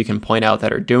or you can point out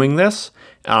that are doing this?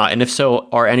 And if so,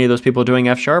 are any of those people doing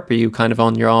F#? Are you kind of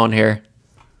on your own here?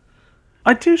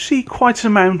 I do see quite an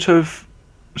amount of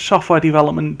software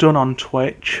development done on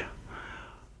Twitch.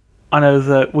 I know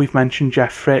that we've mentioned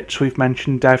Jeff Fritz, we've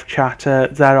mentioned Dev Chatter.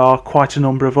 There are quite a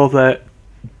number of other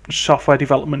software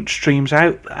development streams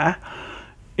out there.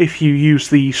 If you use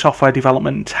the software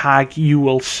development tag, you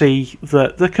will see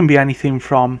that there can be anything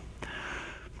from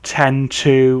 10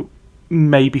 to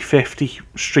maybe 50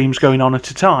 streams going on at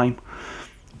a time.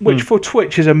 which for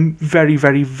Twitch is a very,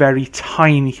 very, very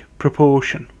tiny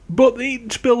proportion. But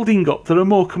it's building up. There are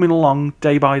more coming along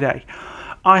day by day.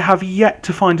 I have yet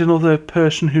to find another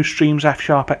person who streams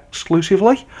F-Sharp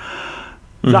exclusively.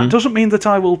 That doesn't mean that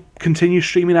I will continue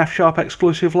streaming F-Sharp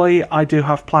exclusively. I do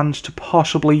have plans to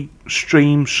possibly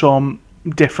stream some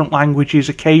different languages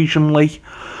occasionally,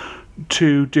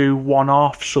 to do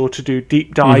one-offs or to do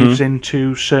deep dives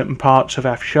into certain parts of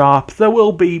F-Sharp. There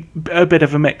will be a bit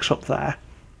of a mix-up there.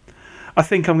 I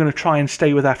think I'm going to try and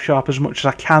stay with F-Sharp as much as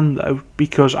I can, though,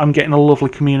 because I'm getting a lovely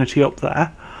community up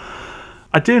there.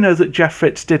 I do know that Jeff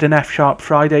Fritz did an F-Sharp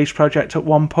Fridays project at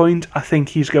one point. I think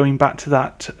he's going back to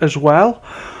that as well.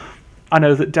 I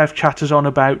know that Dev Chatter's on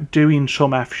about doing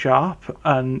some F-Sharp,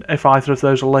 and if either of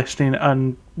those are listening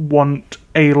and want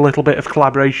a little bit of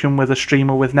collaboration with a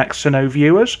streamer with next to no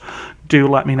viewers, do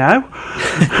let me know.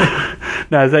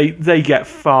 No, they get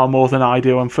far more than I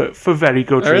do, and for very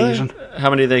good reason. How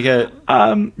many do they get?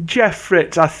 Jeff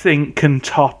Fritz, I think, can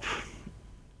top...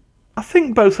 I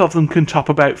think both of them can top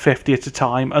about 50 at a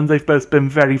time, and they've both been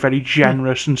very, very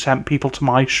generous and sent people to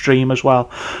my stream as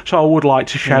well. So I would like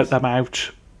to shout them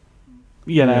out,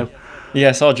 you know. Yeah,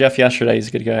 I saw Jeff yesterday. He's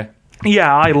a good guy.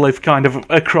 Yeah, I live kind of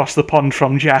across the pond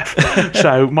from Jeff,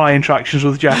 so my interactions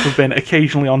with Jeff have been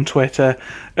occasionally on Twitter,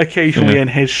 occasionally in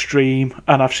his stream,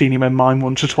 and I've seen him in mine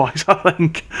once or twice, I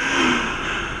think.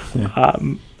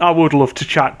 I would love to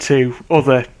chat to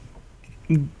other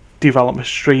development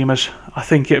streamers. I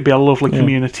think it'd be a lovely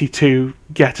community to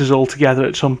get us all together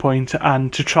at some point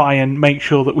and to try and make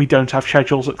sure that we don't have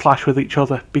schedules that clash with each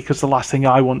other, because the last thing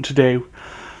I want to do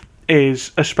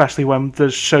is, especially when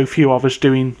there's so few of us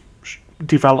doing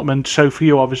development, so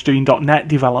few of us doing .NET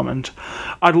development,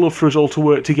 I'd love for us all to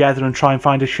work together and try and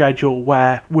find a schedule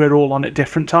where we're all on at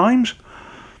different times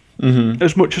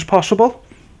as much as possible.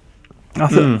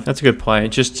 That's a good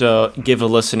point. Just give a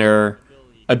listener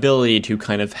ability to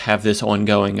kind of have this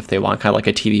ongoing if they want, kind of like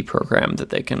a TV program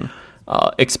that they can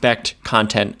expect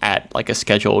content at like a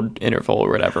scheduled interval or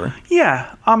whatever.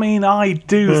 Yeah, I mean, I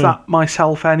do that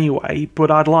myself anyway,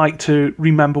 but I'd like to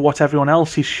remember what everyone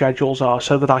else's schedules are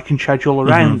so that I can schedule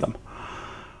around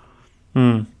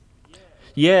them.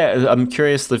 Yeah, I'm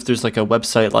curious if there's like a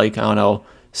website like, I don't know,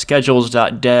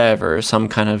 schedules.dev or some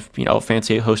kind of,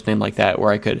 fancy host name like that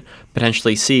where I could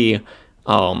potentially see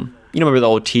remember the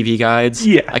old TV guides?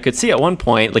 Yeah. I could see at one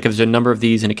point, like if there's a number of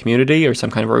these in a community or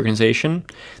some kind of organization,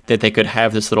 that they could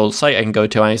have this little site I can go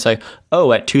to and I say,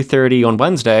 oh, at 2:30 on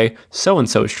Wednesday,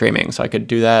 so-and-so is streaming. So I could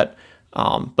do that.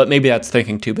 But maybe that's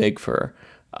thinking too big for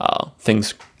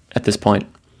things at this point.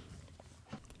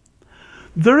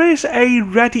 There is a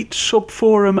Reddit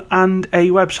subforum and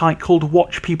a website called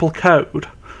Watch People Code.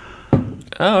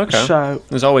 Oh, okay. So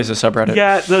there's always a subreddit.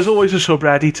 Yeah, there's always a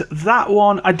subreddit. That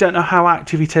one, I don't know how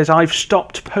active it is. I've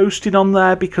stopped posting on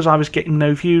there because I was getting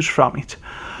no views from it.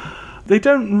 They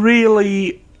don't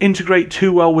really integrate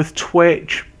too well with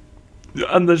Twitch,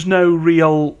 and there's no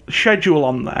real schedule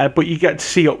on there, but you get to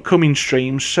see upcoming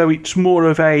streams, so it's more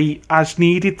of a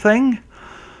as-needed thing.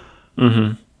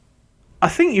 I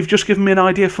think you've just given me an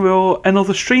idea for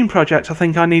another stream project. I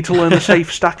think I need to learn the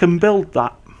safe stack and build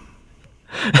that.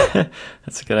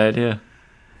 That's a good idea.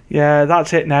 Yeah,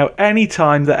 that's it now. Any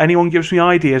time that anyone gives me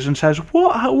ideas and says,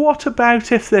 what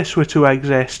about if this were to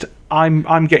exist,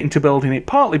 I'm getting to building it,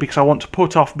 partly because I want to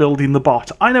put off building the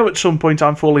bot. I know at some point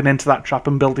I'm falling into that trap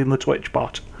and building the Twitch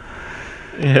bot.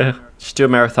 Yeah, just do a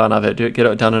marathon of it. Get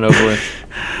it done and over with.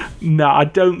 No, I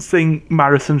don't think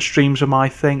marathon streams are my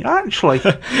thing. Actually,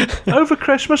 over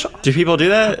Christmas... Do people do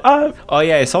that? Oh,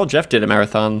 yeah, I saw Jeff did a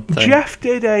marathon thing. Jeff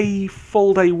did a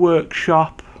full-day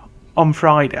workshop on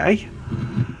Friday,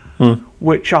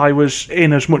 which I was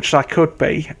in as much as I could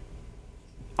be.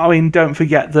 I mean, don't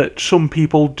forget that some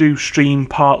people do stream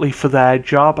partly for their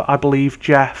job. I believe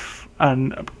Jeff,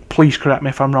 and please correct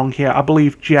me if I'm wrong here, I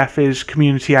believe Jeff is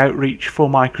community outreach for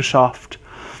Microsoft.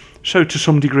 So to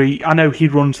some degree, I know he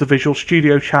runs the Visual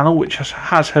Studio channel, which has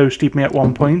hosted me at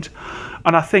one point,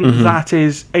 and I think that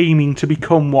is aiming to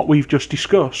become what we've just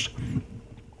discussed.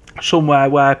 Somewhere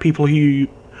where people who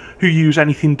use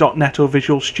anything .NET or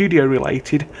Visual Studio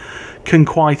related can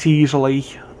quite easily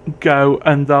go,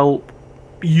 and there'll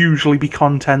usually be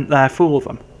content there for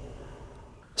them.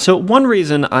 So one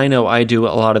reason I know I do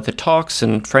a lot of the talks,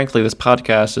 and frankly this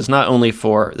podcast, is not only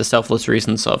for the selfless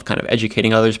reasons of kind of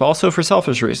educating others, but also for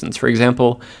selfish reasons. For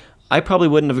example, I probably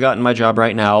wouldn't have gotten my job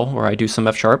right now, where I do some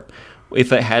F#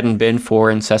 if it hadn't been for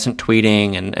incessant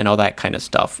tweeting and all that kind of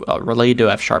stuff related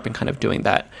to F# and kind of doing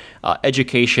that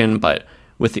education, but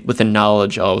with the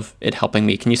knowledge of it helping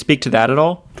me. Can you speak to that at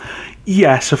all?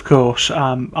 Yes, of course.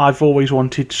 I've always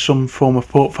wanted some form of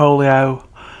portfolio.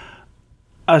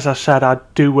 as I said, I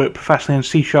do work professionally in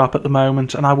C# at the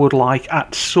moment, and I would like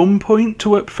at some point to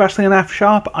work professionally in F#.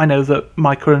 I know that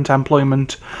my current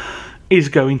employment is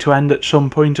going to end at some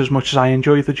point, as much as I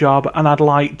enjoy the job, and I'd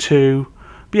like to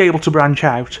be able to branch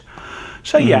out.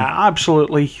 So yeah, I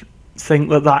absolutely think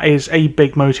that that is a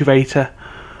big motivator.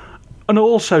 And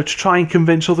also to try and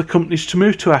convince other companies to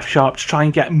move to F#, to try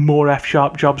and get more F#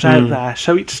 jobs out there.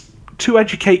 So it's to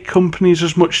educate companies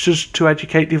as much as to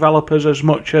educate developers, as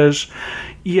much as,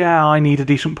 yeah, I need a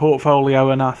decent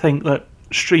portfolio, and I think that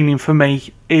streaming for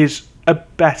me is a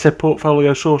better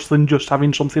portfolio source than just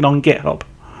having something on GitHub.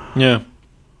 Yeah.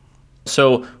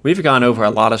 So we've gone over a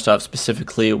lot of stuff,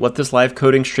 specifically what this live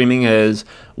coding streaming is,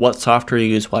 what software you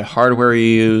use, what hardware you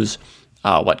use,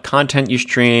 what content you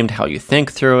streamed, how you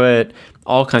think through it,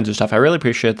 all kinds of stuff. I really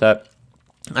appreciate that.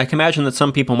 I can imagine that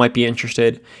some people might be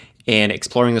interested in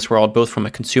exploring this world, both from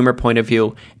a consumer point of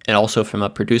view and also from a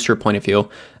producer point of view.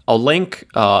 I'll link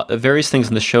various things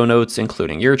in the show notes,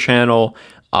 including your channel,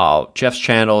 Jeff's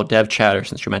channel, Dev Chatter,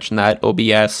 since you mentioned that,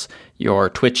 OBS, your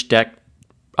Twitch deck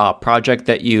project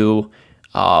that you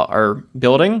are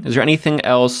building. Is there anything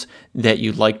else that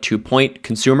you'd like to point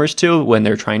consumers to when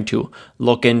they're trying to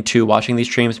look into watching these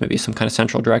streams, maybe some kind of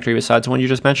central directory besides the one you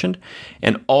just mentioned?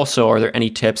 And also, are there any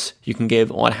tips you can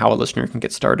give on how a listener can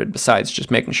get started besides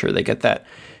just making sure they get that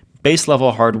base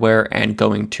level hardware and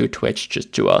going to Twitch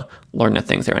just to learn the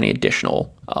things? Are there any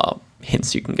additional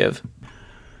hints you can give?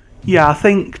 Yeah, I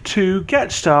think to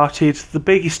get started, the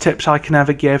biggest tips I can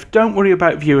ever give, don't worry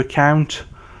about viewer count.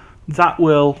 That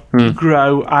will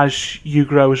grow as you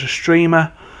grow as a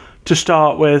streamer. To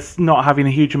start with, not having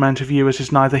a huge amount of viewers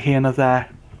is neither here nor there.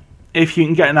 If you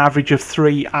can get an average of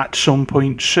 3 at some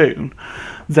point soon,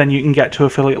 then you can get to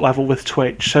affiliate level with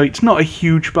Twitch. So it's not a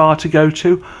huge bar to go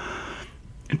to.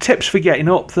 Tips for getting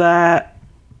up there,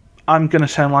 I'm going to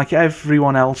sound like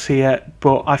everyone else here,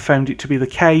 but I found it to be the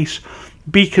case.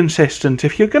 Be consistent.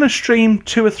 If you're going to stream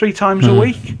 2 or 3 times a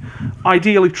week,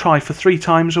 ideally try for 3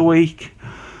 times a week.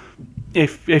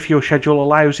 If your schedule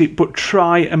allows it, but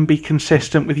try and be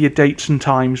consistent with your dates and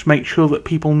times. Make sure that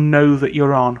people know that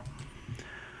you're on.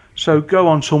 So go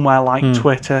on somewhere like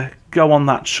Twitter, go on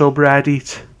that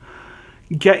subreddit,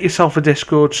 get yourself a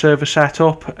Discord server set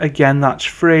up. Again, that's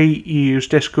free. You use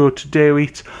Discord to do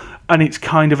it, and it's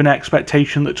kind of an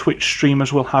expectation that Twitch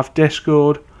streamers will have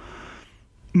Discord.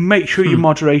 Make sure your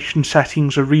moderation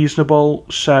settings are reasonable.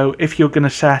 So if you're going to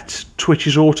set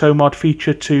Twitch's auto mod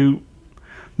feature to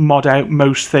mod out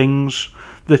most things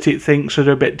that it thinks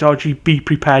are a bit dodgy, be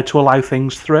prepared to allow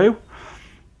things through.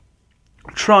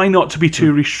 Try not to be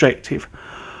too restrictive.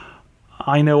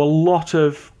 I know a lot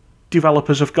of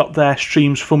developers have got their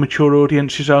streams for mature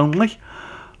audiences only.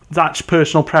 That's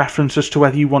personal preference as to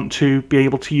whether you want to be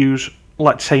able to use,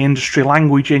 let's say, industry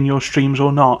language in your streams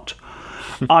or not.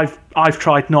 I've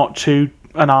tried not to,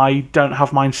 and I don't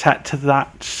have mine set to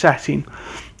that setting,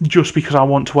 just because I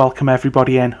want to welcome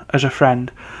everybody in as a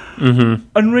friend.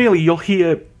 And really, you'll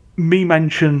hear me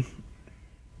mention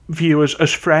viewers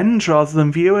as friends rather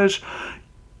than viewers.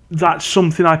 That's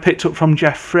something I picked up from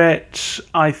Jeff Fritz.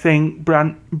 I think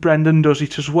Brendan does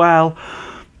it as well.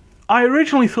 I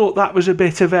originally thought that was a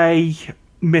bit of a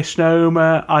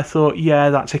misnomer. I thought,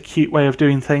 yeah, that's a cute way of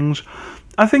doing things.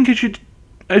 I think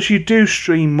as you do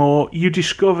stream more, you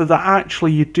discover that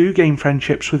actually you do gain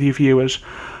friendships with your viewers,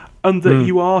 and that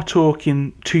you are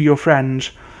talking to your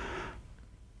friends.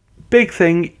 Big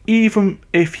thing, even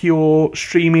if you're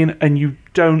streaming and you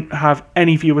don't have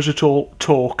any viewers at all,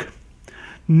 talk.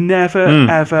 Never,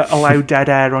 ever allow dead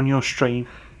air on your stream.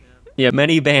 Yeah,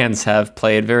 many bands have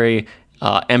played very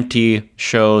empty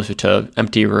shows to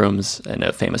empty rooms in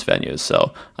famous venues,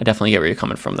 so I definitely get where you're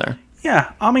coming from there.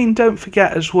 Yeah, I mean, don't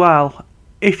forget as well,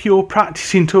 if you're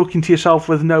practicing talking to yourself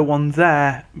with no one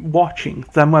there watching,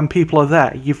 then when people are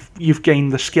there, you've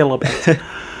gained the skill a bit.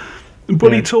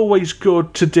 But it's always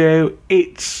good to do.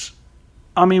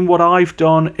 What I've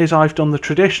done is I've done the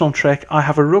traditional trick. I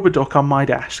have a rubber duck on my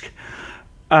desk,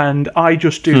 and I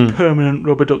just do permanent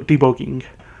rubber duck debugging.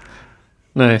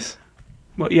 Nice.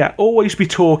 But yeah, always be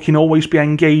talking, always be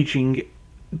engaging.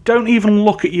 Don't even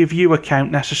look at your viewer count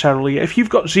necessarily. If you've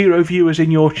got 0 viewers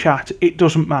in your chat, it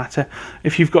doesn't matter.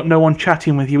 If you've got no one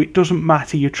chatting with you, it doesn't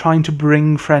matter. You're trying to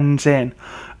bring friends in.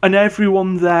 And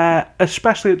everyone there,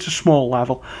 especially at a small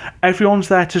level, everyone's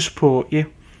there to support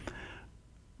you.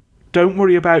 Don't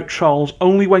worry about trolls.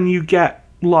 Only when you get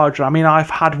larger. I mean, I've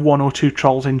had 1 or 2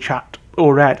 trolls in chat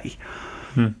already.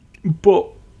 But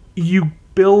you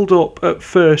build up at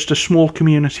first a small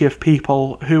community of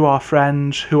people who are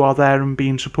friends, who are there and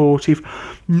being supportive.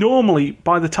 Normally,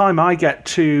 by the time I get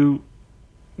to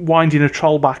winding a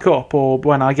troll back up, or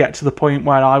when I get to the point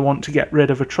where I want to get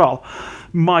rid of a troll,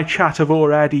 my chat have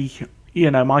already,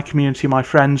 my community, my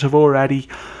friends have already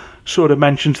sort of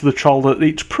mentioned to the troll that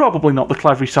it's probably not the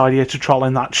cleverest idea to troll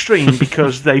in that stream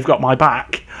because they've got my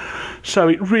back. So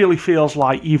it really feels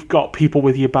like you've got people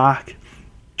with your back.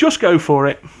 Just go for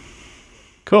it.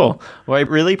 Cool. Well, I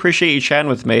really appreciate you chatting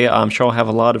with me. I'm sure I'll have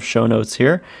a lot of show notes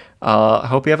here. I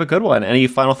hope you have a good one. Any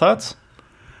final thoughts?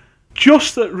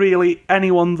 Just that really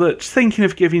anyone that's thinking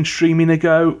of giving streaming a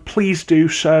go, please do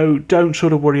so. Don't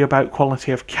sort of worry about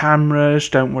quality of cameras.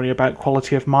 Don't worry about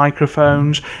quality of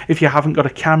microphones. If you haven't got a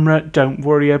camera, don't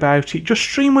worry about it. Just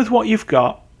stream with what you've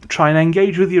got. Try and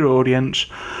engage with your audience.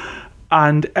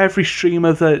 And every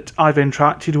streamer that I've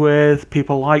interacted with,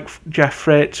 people like Jeff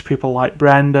Fritz, people like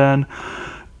Brendan,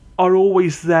 are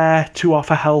always there to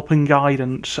offer help and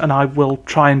guidance, and I will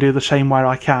try and do the same where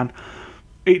I can.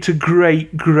 It's a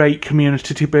great, great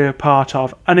community to be a part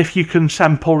of. And if you can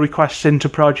send pull requests into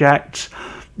projects,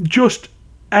 just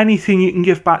anything you can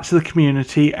give back to the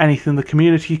community, anything the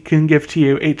community can give to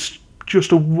you, it's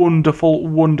just a wonderful,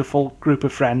 wonderful group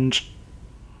of friends.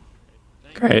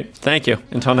 Great. Thank you.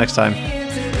 Until next time.